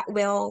that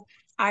will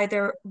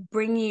either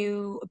bring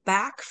you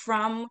back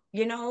from,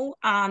 being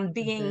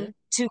Mm-hmm.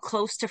 too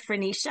close to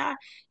Phoenicia,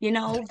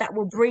 that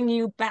will bring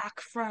you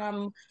back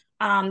from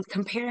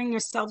comparing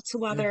yourself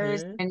to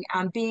others Mm-hmm.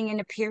 and being in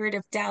a period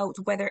of doubt,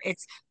 whether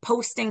it's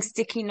posting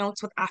sticky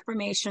notes with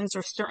affirmations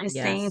or certain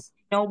sayings, Yes.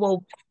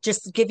 will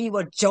just give you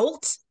a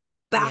jolt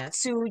back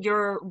Yes. to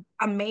your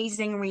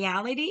amazing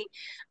reality.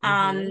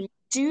 Mm-hmm.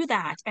 Do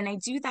that. And I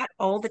do that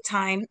all the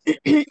time.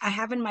 I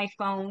have in my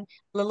phone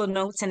little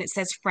notes and it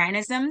says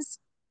Franisms.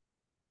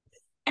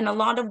 And a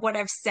lot of what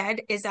I've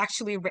said is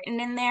actually written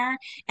in there.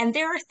 And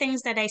there are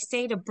things that I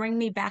say to bring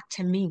me back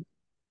to me.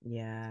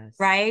 Yes.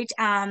 Right.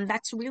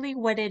 That's really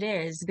what it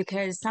is,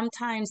 because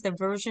sometimes the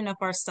version of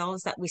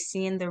ourselves that we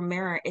see in the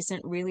mirror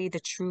isn't really the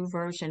true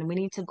version. We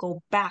need to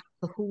go back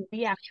to who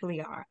we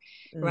actually are,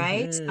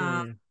 right?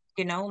 Mm-hmm.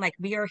 Like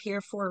we are here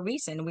for a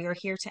reason. We are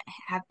here to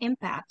have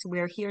impact. We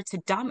are here to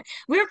dominate.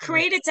 We're We're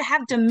created to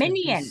have to do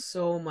dominion.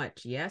 so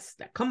much. Yes.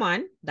 Come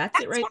on. That's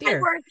it That's right why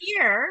there. we're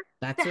here,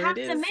 to That's what have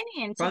it is.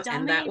 dominion, to From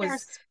and that dominate our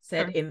was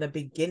said sphere in the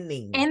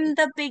beginning. in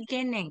the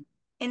beginning.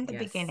 In the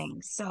Yes.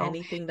 beginning. So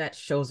Anything that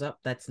shows up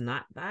that's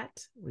not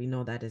that, we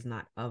know that is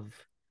not of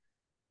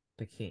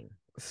the king.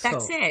 that's So,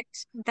 it.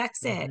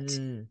 That's it.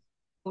 mhm.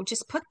 Well,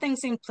 just put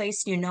things in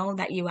place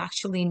that you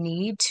actually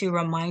need to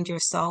remind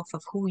yourself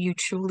of who you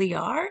truly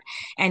are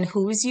and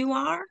whose you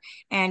are,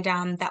 and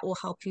that will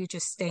help you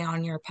just stay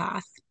on your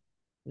path.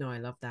 No, I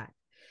love that.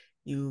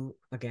 You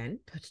again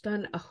touched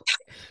on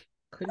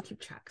couldn't keep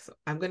track. So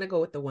I'm gonna go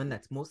with the one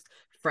that's most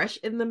fresh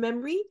in the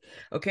memory,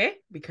 okay?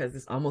 Because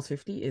this almost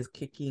 50 is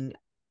kicking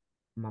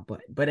my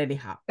butt. But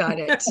anyhow, Got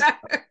it.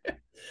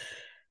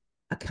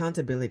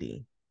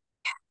 accountability.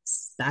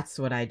 That's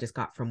what I just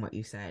got from what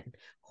you said.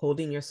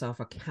 Holding yourself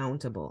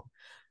accountable.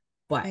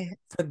 But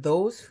for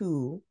those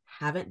who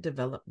haven't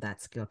developed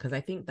that skill, because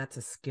I think that's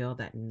a skill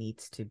that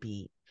needs to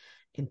be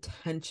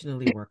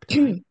intentionally worked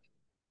on,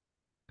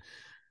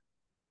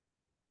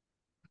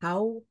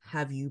 how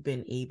have you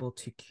been able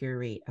to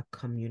curate a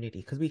community?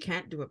 Because we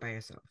can't do it by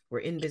ourselves. We're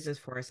in business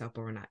for ourselves,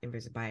 but we're not in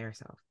business by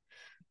ourselves.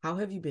 How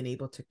have you been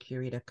able to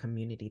curate a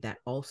community that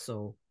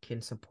also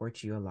can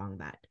support you along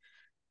that,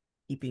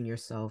 keeping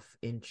yourself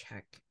in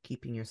check,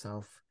 keeping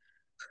yourself,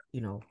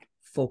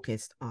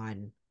 focused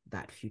on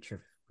that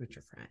future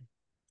friend?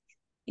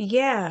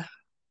 Yeah,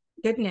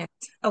 goodness.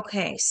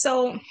 Okay,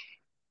 so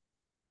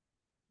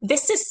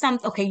this is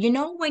okay,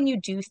 when you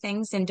do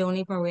things and don't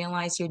even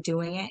realize you're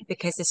doing it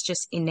because it's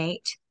just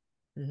innate,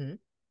 Mm-hmm.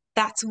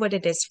 that's what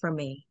it is for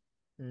me.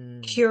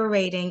 Mm,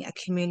 Curating a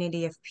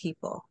community of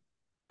people.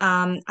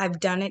 I've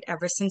done it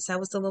ever since I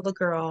was a little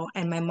girl,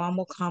 and my mom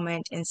will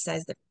comment and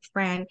says that,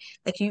 friend,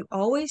 like you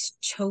always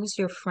chose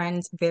your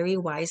friends very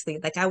wisely.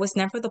 Like I was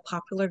never the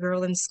popular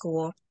girl in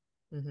school.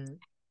 mm-hmm.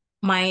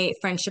 My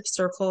friendship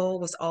circle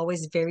was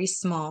always very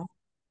small,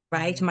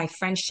 right? Mm-hmm. My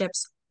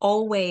friendships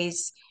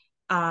always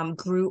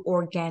grew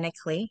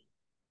organically,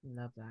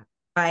 Love that.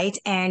 right?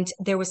 And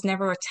there was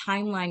never a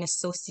timeline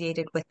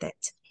associated with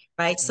it,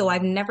 right? So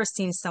I've Mm. never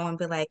seen someone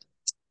be like,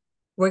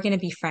 we're going to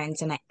be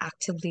friends, and I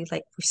actively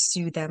like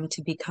pursue them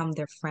to become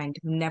their friend.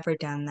 Never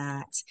done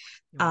that.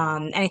 Oh.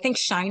 And I think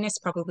shyness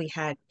probably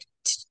had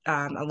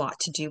a lot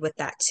to do with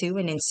that too,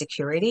 and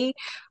insecurity.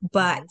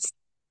 But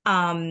Mm-hmm.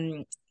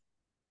 um,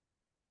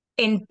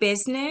 in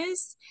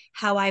business,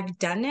 how I've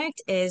done it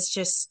is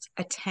just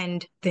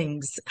attend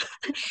things,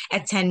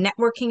 attend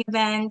networking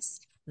events,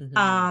 Mm-hmm.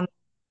 um,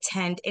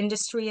 attend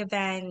industry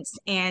events,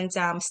 and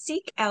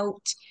seek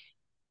out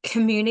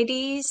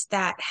communities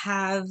that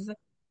have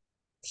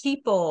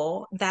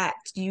people that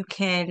you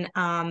can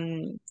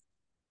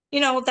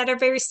that are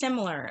very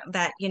similar,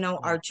 that Yeah.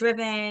 are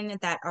driven,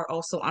 that are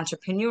also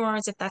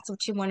entrepreneurs if that's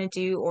what you want to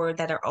do, or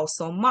that are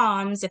also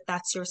moms if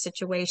that's your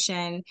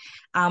situation,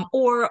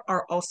 or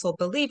are also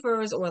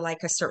believers or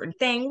like a certain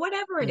thing,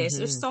 whatever it is.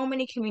 There's Mm-hmm. so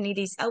many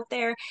communities out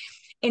there.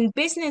 In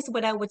business,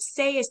 what I would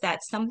say is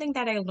that something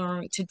that I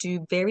learned to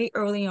do very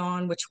early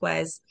on, which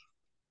was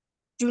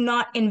do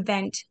not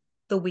invent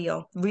the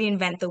wheel,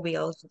 reinvent the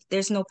wheel.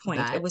 There's no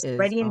point. It That was is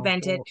already a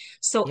invented. whole,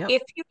 So yep.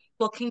 if you're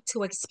looking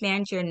to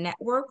expand your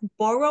network,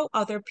 borrow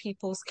other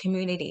people's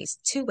communities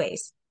two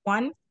ways.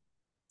 One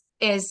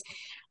is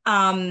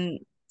um,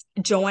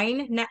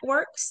 join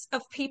networks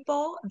of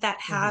people that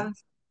Mm-hmm. have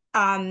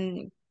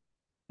um,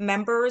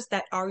 members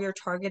that are your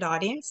target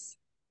audience,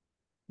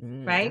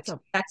 right? That's a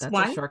That's that's a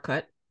one.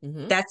 shortcut.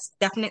 Mm-hmm. That's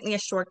definitely a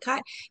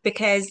shortcut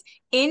because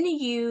in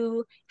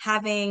you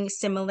having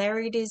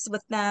similarities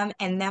with them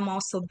and them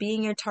also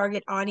being your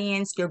target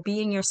audience, you're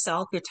being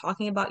yourself, you're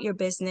talking about your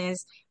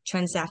business,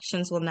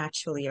 transactions will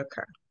naturally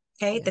occur.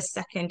 Okay. The Yes.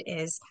 second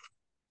is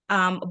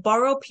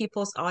borrow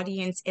people's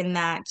audience in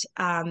that,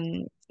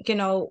 you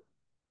know,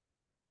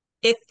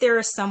 if there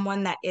is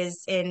someone that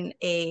is in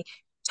a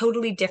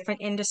totally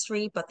different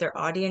industry, but their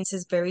audience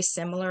is very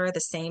similar, the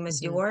same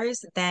as Mm-hmm.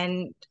 yours,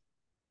 then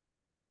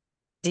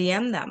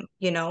DM them,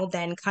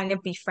 then kind of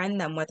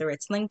befriend them, whether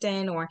it's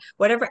LinkedIn or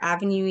whatever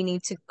avenue you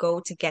need to go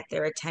to get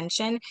their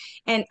attention,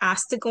 and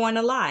ask to go on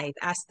a live.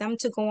 Ask them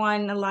to go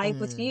on a live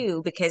with Mm.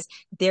 you because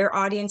their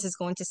audience is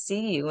going to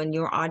see you and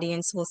your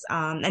audience will,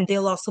 and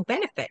they'll also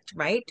benefit,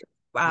 right?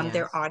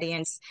 Their Yes.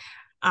 audience,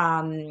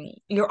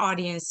 your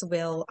audience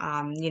will,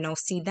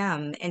 see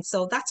them. And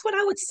so that's what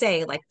I would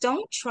say. Like,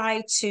 don't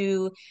try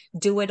to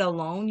do it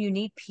alone. You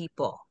need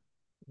people,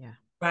 Yeah.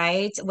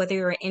 right? Whether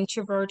you're an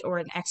introvert or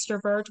an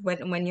extrovert,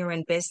 when you're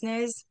in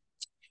business,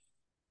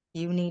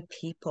 you need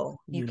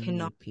people. You You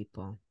cannot need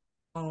people.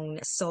 own.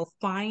 So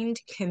find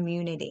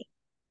community,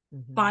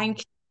 find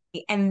Mm-hmm.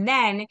 community, and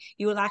then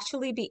you will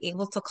actually be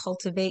able to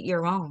cultivate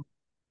your own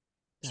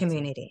That's it.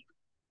 community,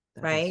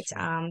 That is right?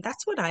 true.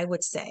 That's what I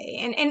would say.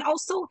 And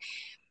also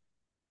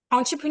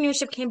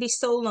entrepreneurship can be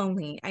so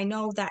lonely. I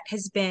know that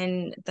has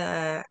been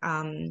the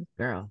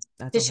Girl,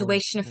 that's a whole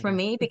situation for other.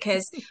 me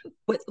because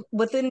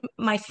within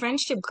my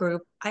friendship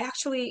group, I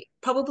actually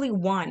probably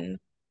one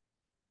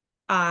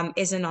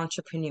is an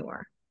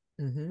entrepreneur,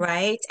 Mm-hmm.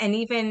 right? And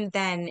even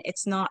then,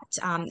 it's not,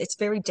 it's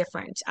very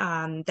different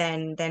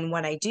than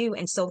what I do.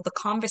 And so the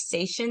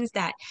conversations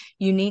that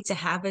you need to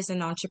have as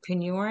an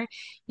entrepreneur,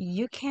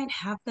 you can't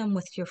have them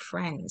with your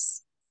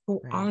friends who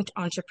Right. aren't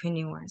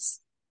entrepreneurs.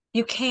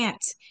 You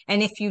can't.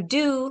 And if you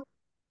do,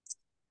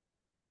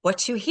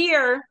 what you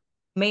hear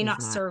may Is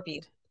not not serve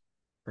you,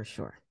 for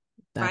sure.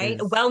 That right? is,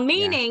 yeah,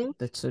 Well-meaning,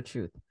 that's the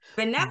truth.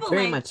 Very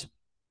benevolent, much.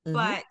 Mm-hmm.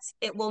 but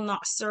it will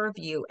not serve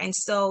you. And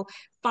so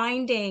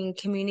finding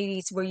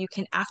communities where you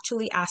can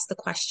actually ask the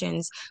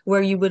questions,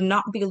 where you would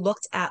not be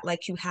looked at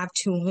like you have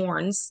two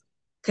horns,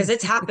 because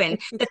it's happened.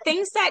 The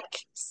things that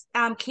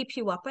keep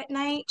you up at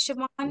night,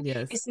 Siobhan,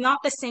 Yes. is not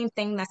the same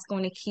thing that's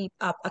going to keep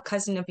up a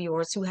cousin of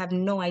yours who have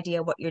no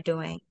idea what you're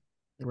doing,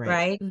 Right.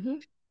 right? Mm-hmm.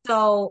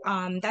 So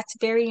that's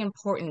very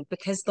important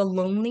because the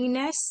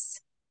loneliness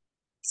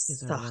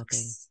Is a real thing.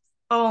 sucks.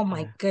 Oh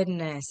my Yeah.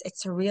 goodness,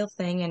 it's a real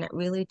thing and it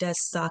really does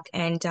suck.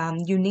 And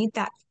you need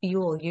that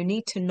fuel. You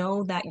need to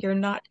know that you're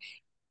not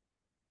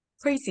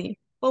crazy.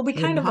 Well, we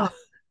You're not.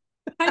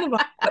 kind of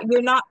are, but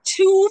you're not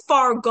too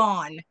far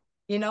gone.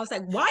 It's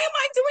like, why am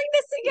I doing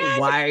this again?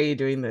 Why are you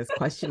doing this?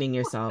 Questioning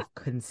yourself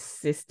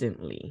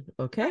consistently.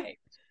 Okay. Right.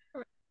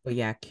 Right. But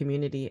yeah,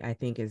 community, I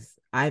think is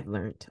I've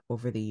learned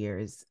over the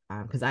years,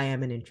 because I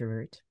am an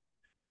introvert,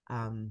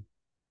 um,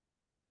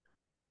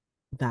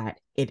 that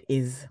it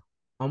is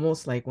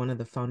almost like one of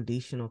the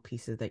foundational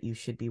pieces that you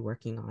should be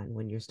working on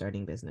when you're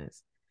starting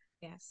business.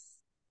 Yes,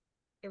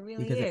 it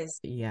really Because is.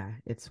 yeah,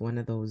 it's one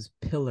of those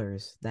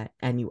pillars that,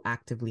 and you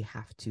actively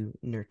have to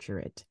nurture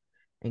it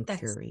and That's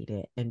curate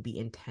it and be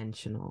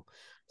intentional.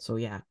 So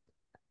yeah,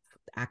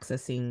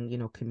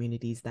 accessing,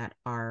 communities that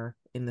are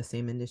in the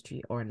same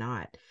industry or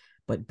not,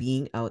 but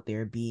being out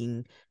there,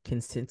 being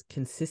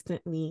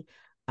consistently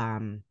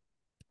um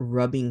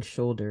rubbing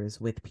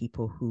shoulders with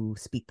people who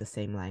speak the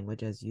same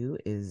language as you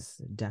is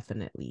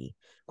definitely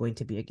going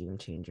to be a game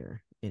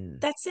changer in.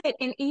 That's it.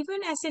 And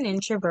even as an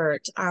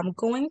introvert,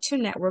 going to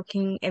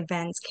networking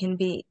events can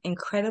be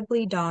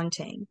incredibly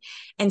daunting.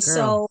 And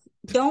Girl.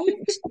 so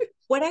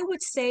what I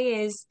would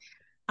say is,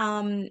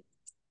 um,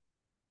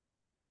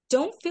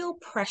 don't feel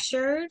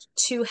pressured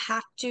to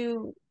have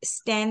to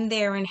stand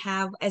there and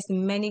have as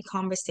many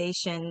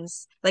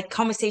conversations, like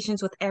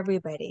conversations with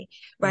everybody,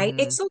 right?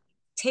 Mm-hmm. It's okay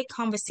to take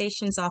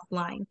conversations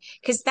offline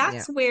because Yeah,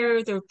 that's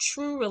where the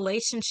true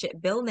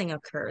relationship building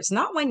occurs,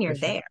 not when for you're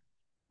sure. there,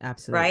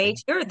 right?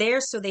 Absolutely. You're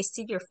there so they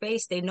see your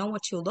face, they know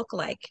what you look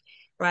like,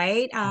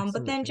 right?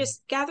 But then Absolutely.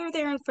 just gather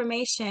their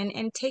information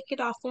and take it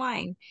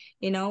offline,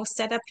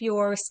 set up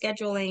your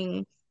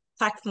scheduling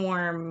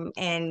platform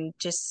and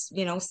just,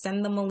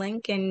 send them a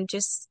link and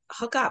just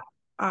hook up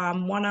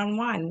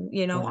one-on-one,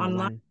 One on online,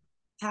 one.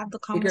 have the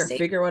Figure conversation.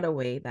 figure out a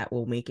way that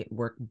will make it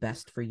work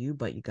best for you,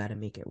 but you got to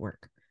make it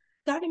work.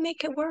 Got to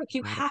make it work.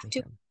 You Got to have make to.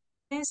 it.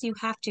 Yes, you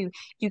have to.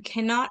 You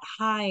cannot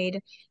hide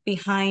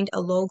behind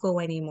a logo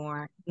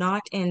anymore,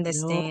 not in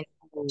this day No,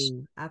 and age.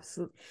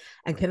 absolutely.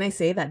 And can I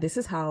say that this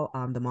is how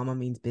the Mama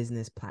Means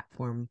Business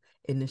platform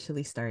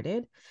initially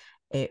started?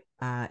 It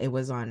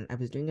was on, I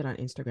was doing it on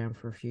Instagram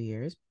for a few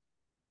years,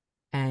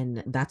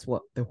 and that's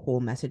what the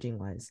whole messaging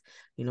was,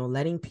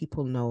 letting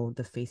people know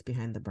the face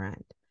behind the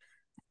brand.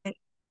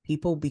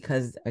 People,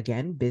 because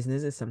again,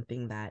 business is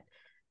something that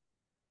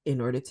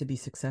in order to be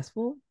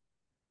successful,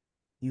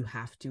 you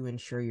have to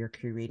ensure you're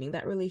creating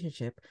that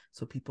relationship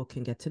so people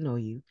can get to know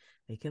you,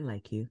 they can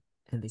like you,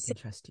 and they can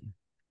trust you.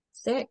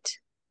 That's it.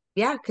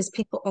 Yeah, because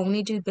people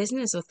only do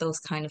business with those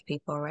kind of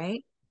people,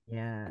 right?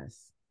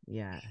 Yes.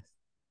 Yes.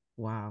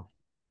 Wow.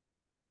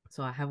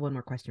 So I have one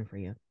more question for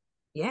you.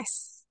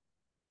 Yes.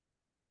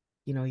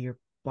 You're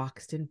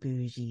boxed and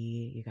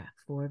bougie. You got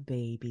four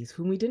babies,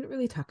 whom we didn't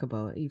really talk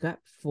about. You got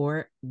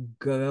four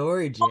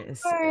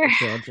gorgeous Or-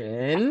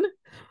 children,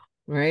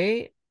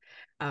 right?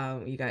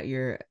 You got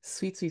your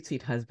sweet, sweet,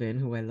 sweet husband,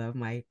 who I love,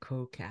 my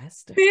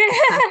co-cast,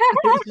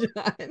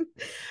 John.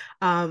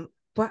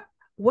 But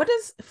what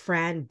does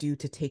Fran do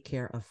to take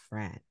care of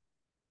Fran?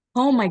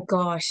 Oh my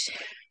gosh.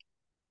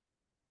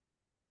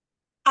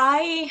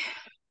 I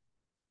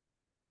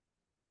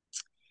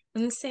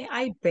I'm gonna say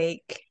I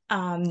bake.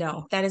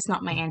 No, that is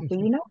not my answer.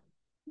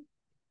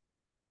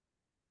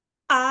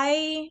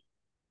 I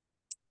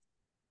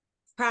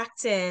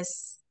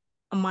practice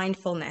a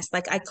mindfulness.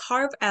 Like I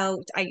carve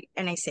out, I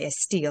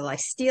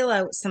steal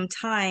out some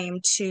time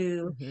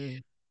to Mm-hmm.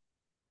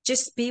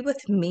 just be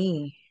with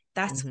me.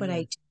 That's what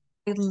I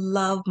Mm-hmm. do. I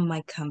love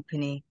my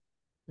company.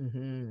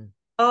 Mm-hmm.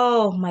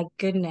 Oh my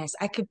goodness,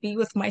 I could be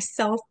with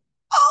myself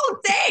all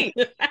day.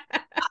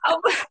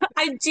 Um,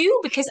 I do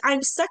because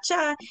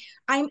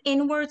I'm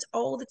inwards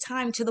all the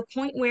time to the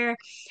point where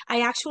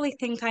I actually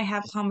think I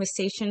have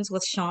conversations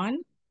with Sean.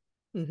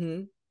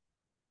 Mm-hmm.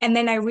 And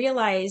then I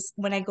realize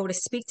when I go to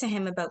speak to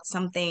him about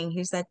something,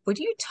 he's like, "What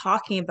are you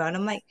talking about?"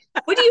 I'm like,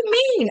 "What do you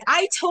mean?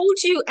 I told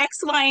you X,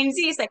 Y, and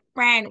Z." He's like,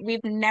 "Fran,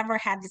 we've never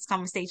had this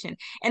conversation."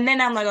 And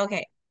then I'm like,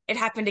 "Okay, it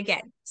happened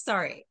again.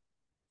 Sorry."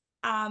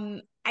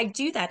 I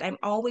do that. I'm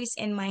always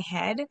in my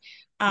head.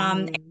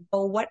 Mm-hmm.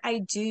 So what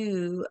I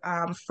do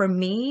for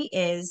me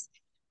is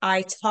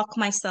I talk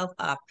myself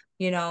up.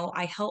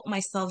 I help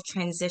myself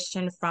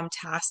transition from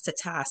task to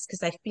task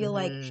because I feel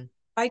like if Mm-hmm.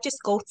 I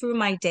just go through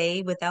my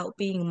day without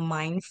being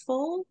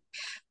mindful,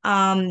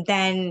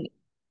 then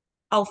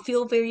I'll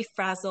feel very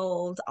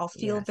frazzled. I'll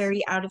feel Yes.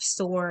 very out of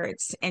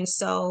sorts. And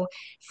so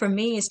for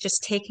me, it's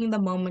just taking the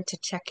moment to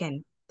check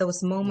in,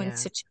 those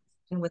moments Yeah. to check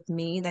in with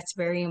me. That's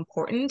very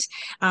important.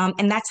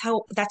 And that's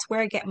where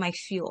I get my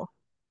fuel,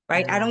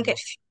 right? I don't get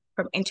Mm. fuel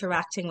from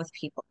interacting with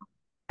people.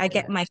 I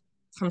get Yeah. my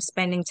from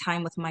spending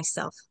time with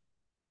myself.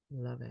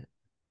 Love it.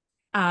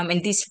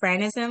 And these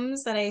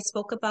franisms that I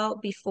spoke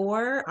about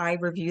before, I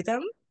review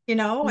them.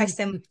 I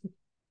say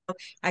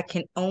I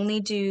can only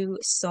do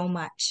so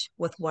much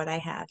with what I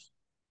have.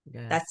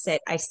 That's Yes.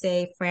 it. I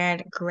say,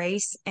 Fran,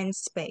 grace and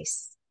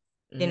space,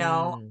 you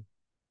know, Mm.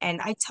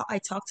 and I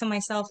talk to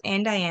myself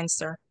and I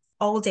answer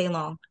all day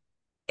long.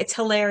 It's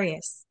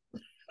hilarious.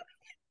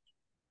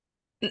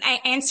 And I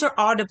answer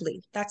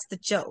audibly. That's the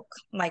joke.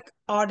 Like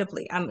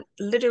audibly. I'm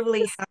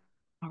literally having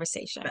a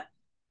conversation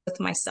with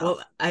myself.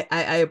 Well,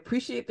 I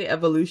appreciate the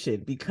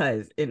evolution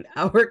because in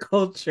our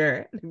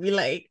culture, we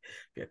like,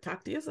 if you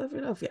talk to yourself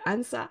enough, you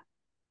answer,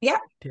 Yeah,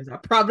 there's a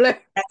problem.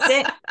 that's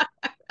it.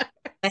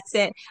 That's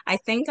it. I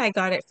think I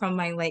got it from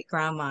my late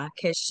grandma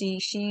because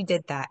she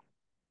did that.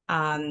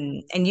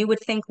 Mm. And you would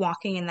think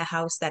walking in the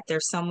house that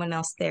there's someone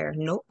else there.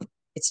 Nope,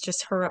 it's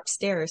just her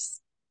upstairs.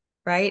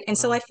 Right? And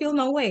so I Wow. feel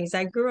no ways.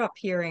 I grew up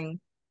hearing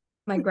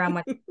my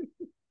grandma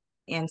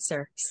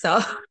answer.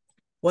 So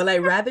Well, I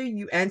rather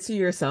you answer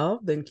yourself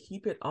than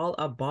keep it all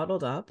up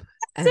bottled up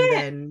that's and it.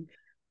 then,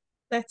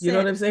 That's you know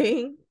what it. I'm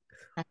saying?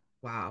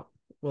 Wow.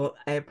 Well,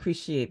 I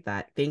appreciate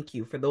that. Thank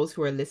you. For those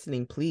who are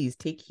listening, please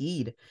take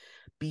heed.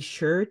 Be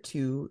sure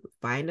to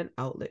find an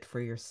outlet for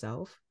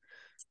yourself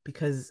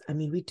because, I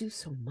mean, we do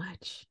so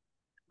much.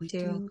 We Do.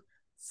 do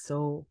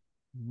so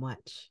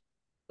much.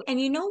 And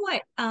you know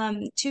what,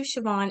 too,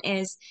 Siobhan,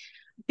 is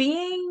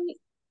being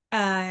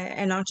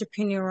an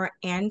entrepreneur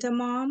and a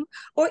mom,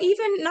 or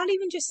even not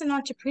even just an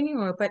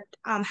entrepreneur, but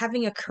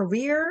having a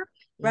career,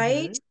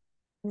 right?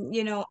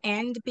 Mm-hmm.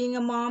 And being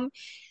a mom,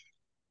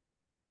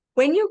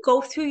 when you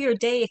go through your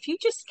day, if you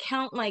just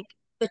count like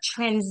the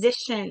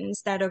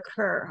transitions that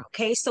occur,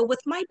 okay? So with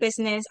my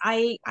business,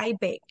 I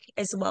bake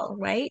as well,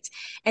 right?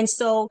 And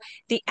so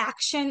the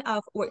action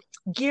of or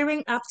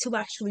gearing up to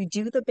actually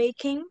do the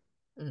baking,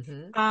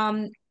 Mm-hmm.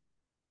 um,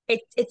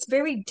 it's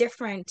very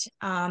different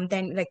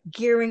than like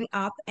gearing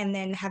up and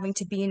then having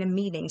to be in a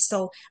meeting.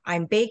 So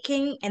I'm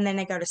baking and then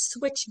I got to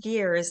switch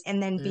gears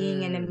and then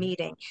being in a Mm.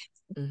 meeting,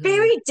 Mm-hmm.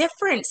 very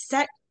different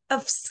set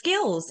of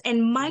skills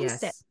and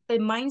mindset. Yes. The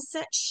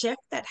mindset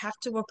shift that have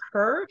to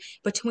occur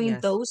between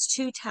Yes. those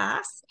two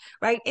tasks,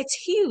 right? It's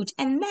huge.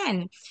 And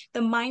then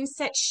the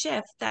mindset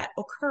shift that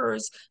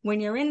occurs when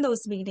you're in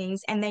those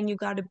meetings and then you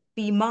got to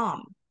be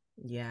mom,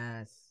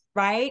 Yes.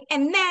 right?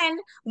 And then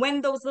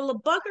when those little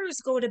buggers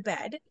go to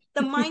bed,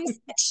 the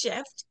mindset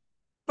shift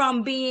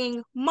from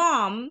being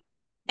mom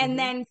and Mm-hmm.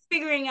 then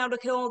figuring out,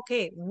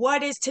 okay,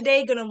 what is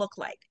today going to look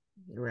like?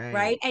 Right.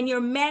 Right. And you're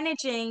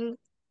managing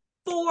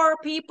four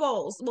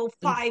people's, well,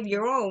 five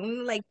your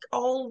own, like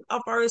all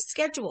of our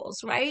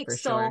schedules, right? For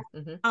So, sure.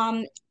 Mm-hmm.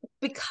 um,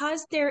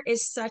 because there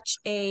is such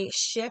a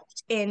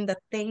shift in the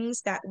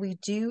things that we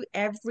do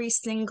every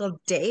single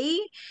day,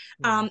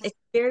 Yes. it's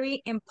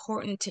very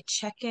important to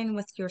check in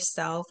with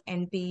yourself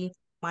and be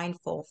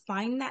mindful.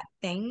 Find that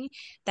thing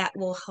that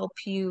will help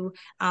you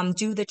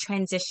do the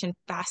transition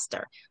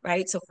faster,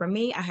 right? So for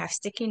me, I have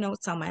sticky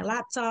notes on my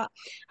laptop.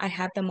 I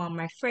have them on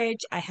my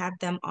fridge. I have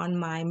them on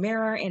my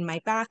mirror in my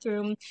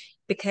bathroom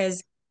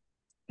because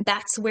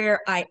that's where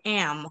I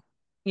am,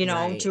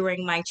 Right.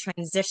 during my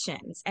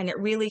transitions. And it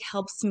really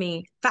helps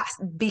me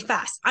be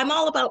fast. I'm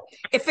all about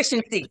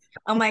efficiency.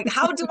 I'm like,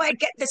 how do I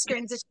get this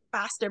transition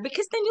faster?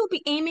 Because then you'll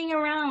be aiming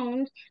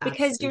around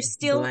because you're Absolutely.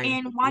 still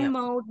Blind. in one Yep.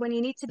 mode when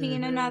you need to be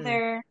in Mm-hmm.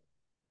 another.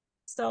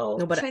 So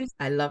No, but trans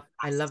I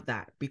fast. love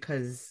that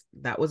because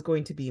that was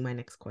going to be my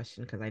next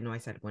question because I know I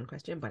said one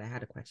question, but I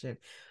had a question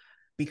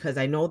because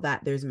I know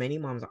that there's many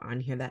moms on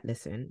here that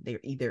listen. They're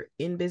either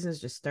in business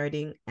just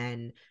starting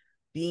and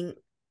being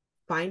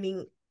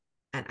finding,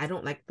 and I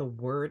don't like the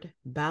word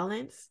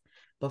balance,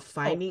 but Oh,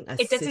 finding a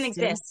it doesn't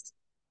system, exist.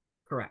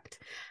 correct.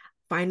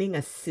 Finding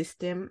a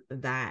system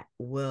that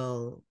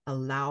will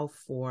allow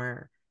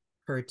for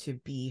her to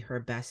be her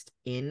best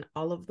in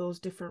all of those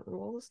different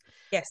roles.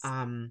 Yes.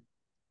 Um,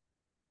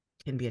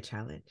 can be a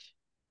challenge.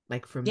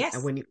 Like from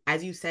Yes. when you,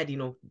 as you said,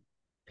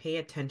 pay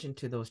attention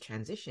to those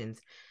transitions.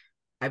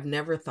 I've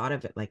never thought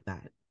of it like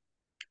that.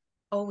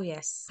 Oh,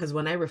 yes. Because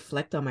when I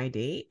reflect on my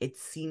day, it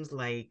seems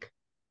like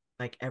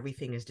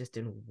everything is just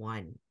in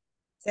one.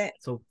 That's it.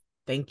 So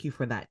thank you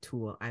for that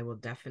tool. I will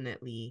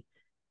definitely,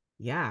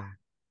 yeah.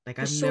 Like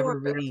For I've sure. never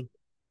really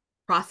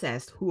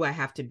processed who I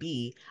have to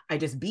be. I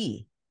just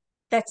be.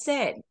 That's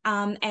it.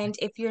 And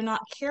if you're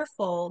not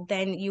careful,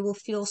 then you will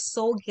feel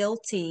so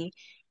guilty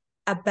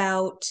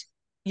about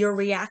your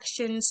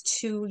reactions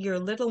to your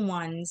little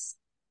ones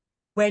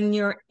when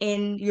you're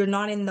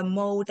not in the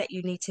mode that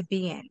you need to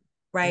be in,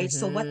 right?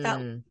 So what that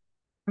Mm-hmm.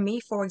 for me,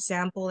 for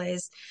example,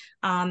 is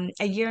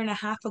a year and a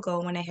half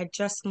ago when I had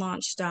just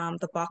launched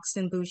the Box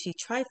and Bougie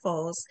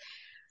trifles,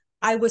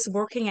 I was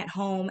working at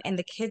home and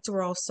the kids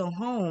were also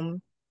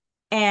home.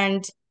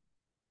 And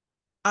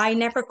I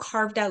never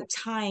carved out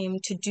time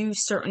to do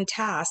certain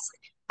tasks.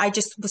 I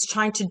just was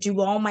trying to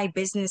do all my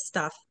business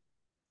stuff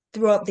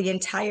throughout the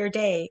entire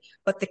day,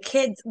 but the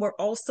kids were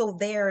also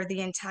there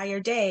the entire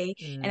day.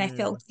 And I Mm,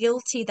 felt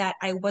guilty that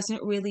I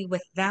wasn't really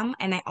with them.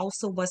 And I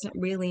also wasn't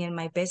really in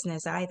my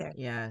business either.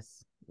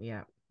 yes.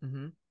 Yeah.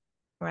 Mm-hmm.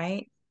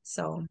 Right.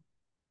 So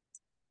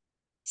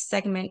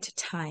segment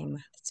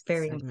time. It's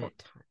very Segment important.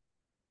 time.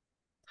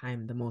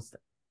 Time, the most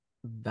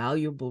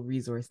valuable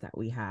resource that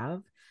we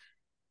have,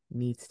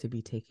 needs to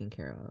be taken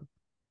care of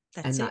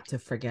and That's it. not to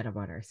forget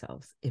about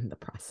ourselves in the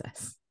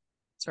process.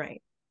 That's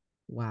right.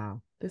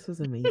 Wow, this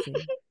was amazing.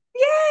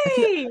 I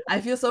feel Yay!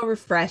 I feel so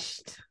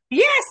refreshed.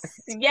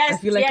 Yes, I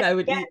yes, feel like yes, I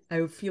would yes. eat.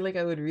 I would feel like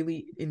I would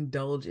really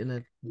indulge in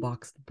a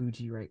boxed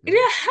bougie right now.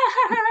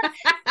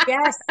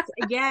 Yes,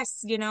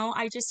 yes.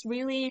 I just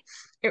really,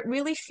 it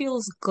really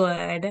feels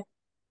good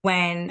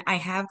when I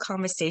have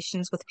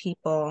conversations with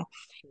people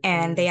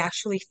and they Mm,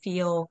 actually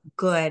feel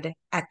good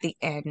at the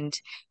end,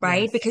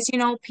 right? yes, Because,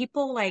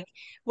 people like,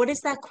 what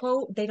is that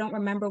quote? They don't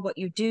remember what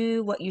you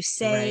do, what you right.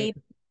 say,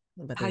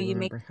 But how they you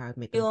make remember how it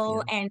made them feel.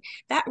 feel. And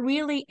that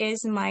really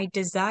is my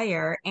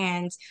desire.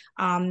 And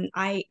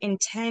I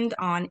intend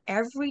on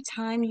every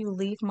time you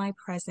leave my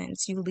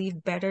presence, you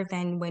leave better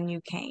than when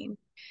you came.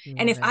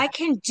 And Love if I it.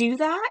 can do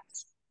that,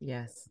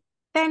 Yes.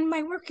 then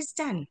my work is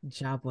done.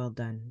 Job well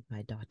done,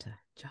 my daughter.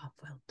 Job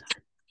well done.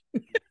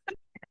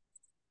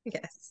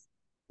 Yes.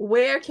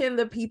 Where can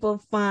the people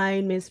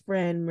find Miss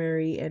Fran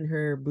Murray and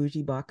her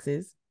bougie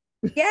boxes?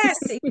 Yes,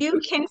 you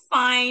can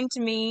find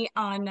me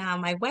on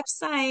my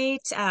website,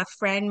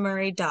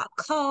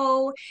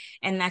 franmurray.co,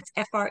 and that's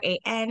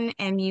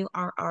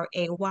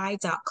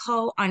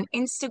FRANMURRAY.co. On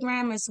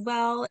Instagram as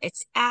well,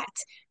 it's at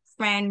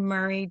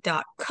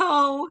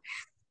franmurray.co.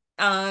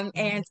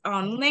 And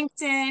on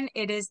LinkedIn,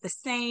 it is the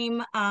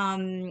same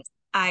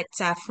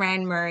at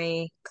Fran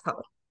Murray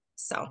Co.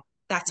 So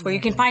that's where you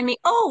Love can it. find me.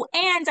 Oh,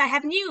 and I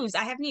have news.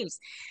 I have news.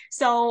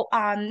 So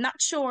not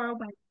sure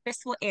when this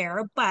will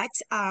air, but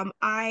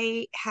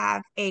I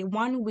have a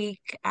 1 week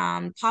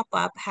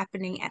pop-up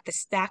happening at the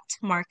Stacked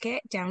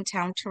Market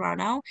downtown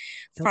Toronto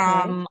Okay.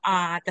 from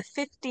the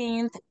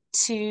 15th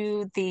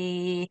to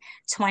the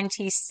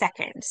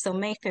 22nd. So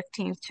May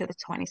 15th to the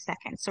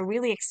 22nd. So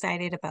really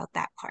excited about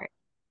that part.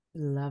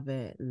 Love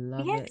it.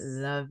 Love it. Yes.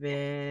 Love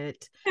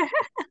it.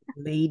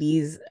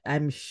 Ladies,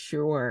 I'm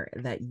sure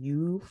that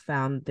you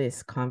found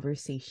this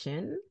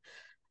conversation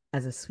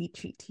as a sweet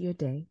treat to your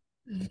day.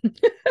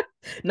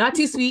 Not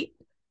too sweet,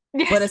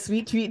 but a Yes.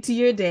 sweet treat to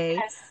your day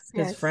Yes.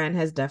 because Yes. Fran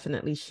has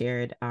definitely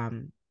shared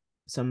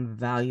some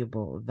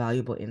valuable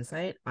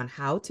insight on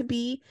how to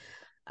be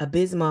a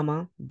biz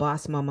mama,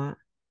 boss mama,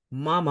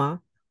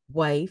 mama,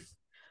 wife,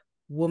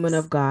 woman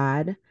of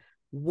God,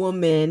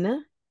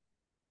 woman,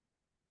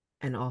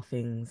 and all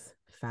things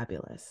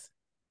fabulous.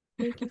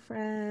 Thank you,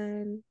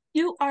 Fran.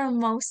 You are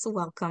most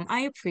welcome.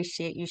 I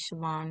appreciate you,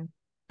 Siobhan.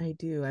 I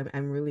do.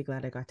 I'm really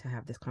glad I got to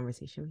have this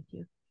conversation with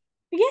you.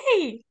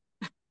 Yay!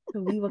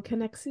 So we will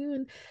connect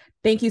soon.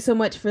 Thank you so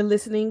much for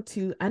listening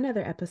to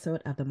another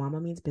episode of the Mama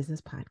Means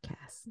Business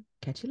podcast.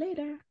 Catch you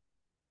later.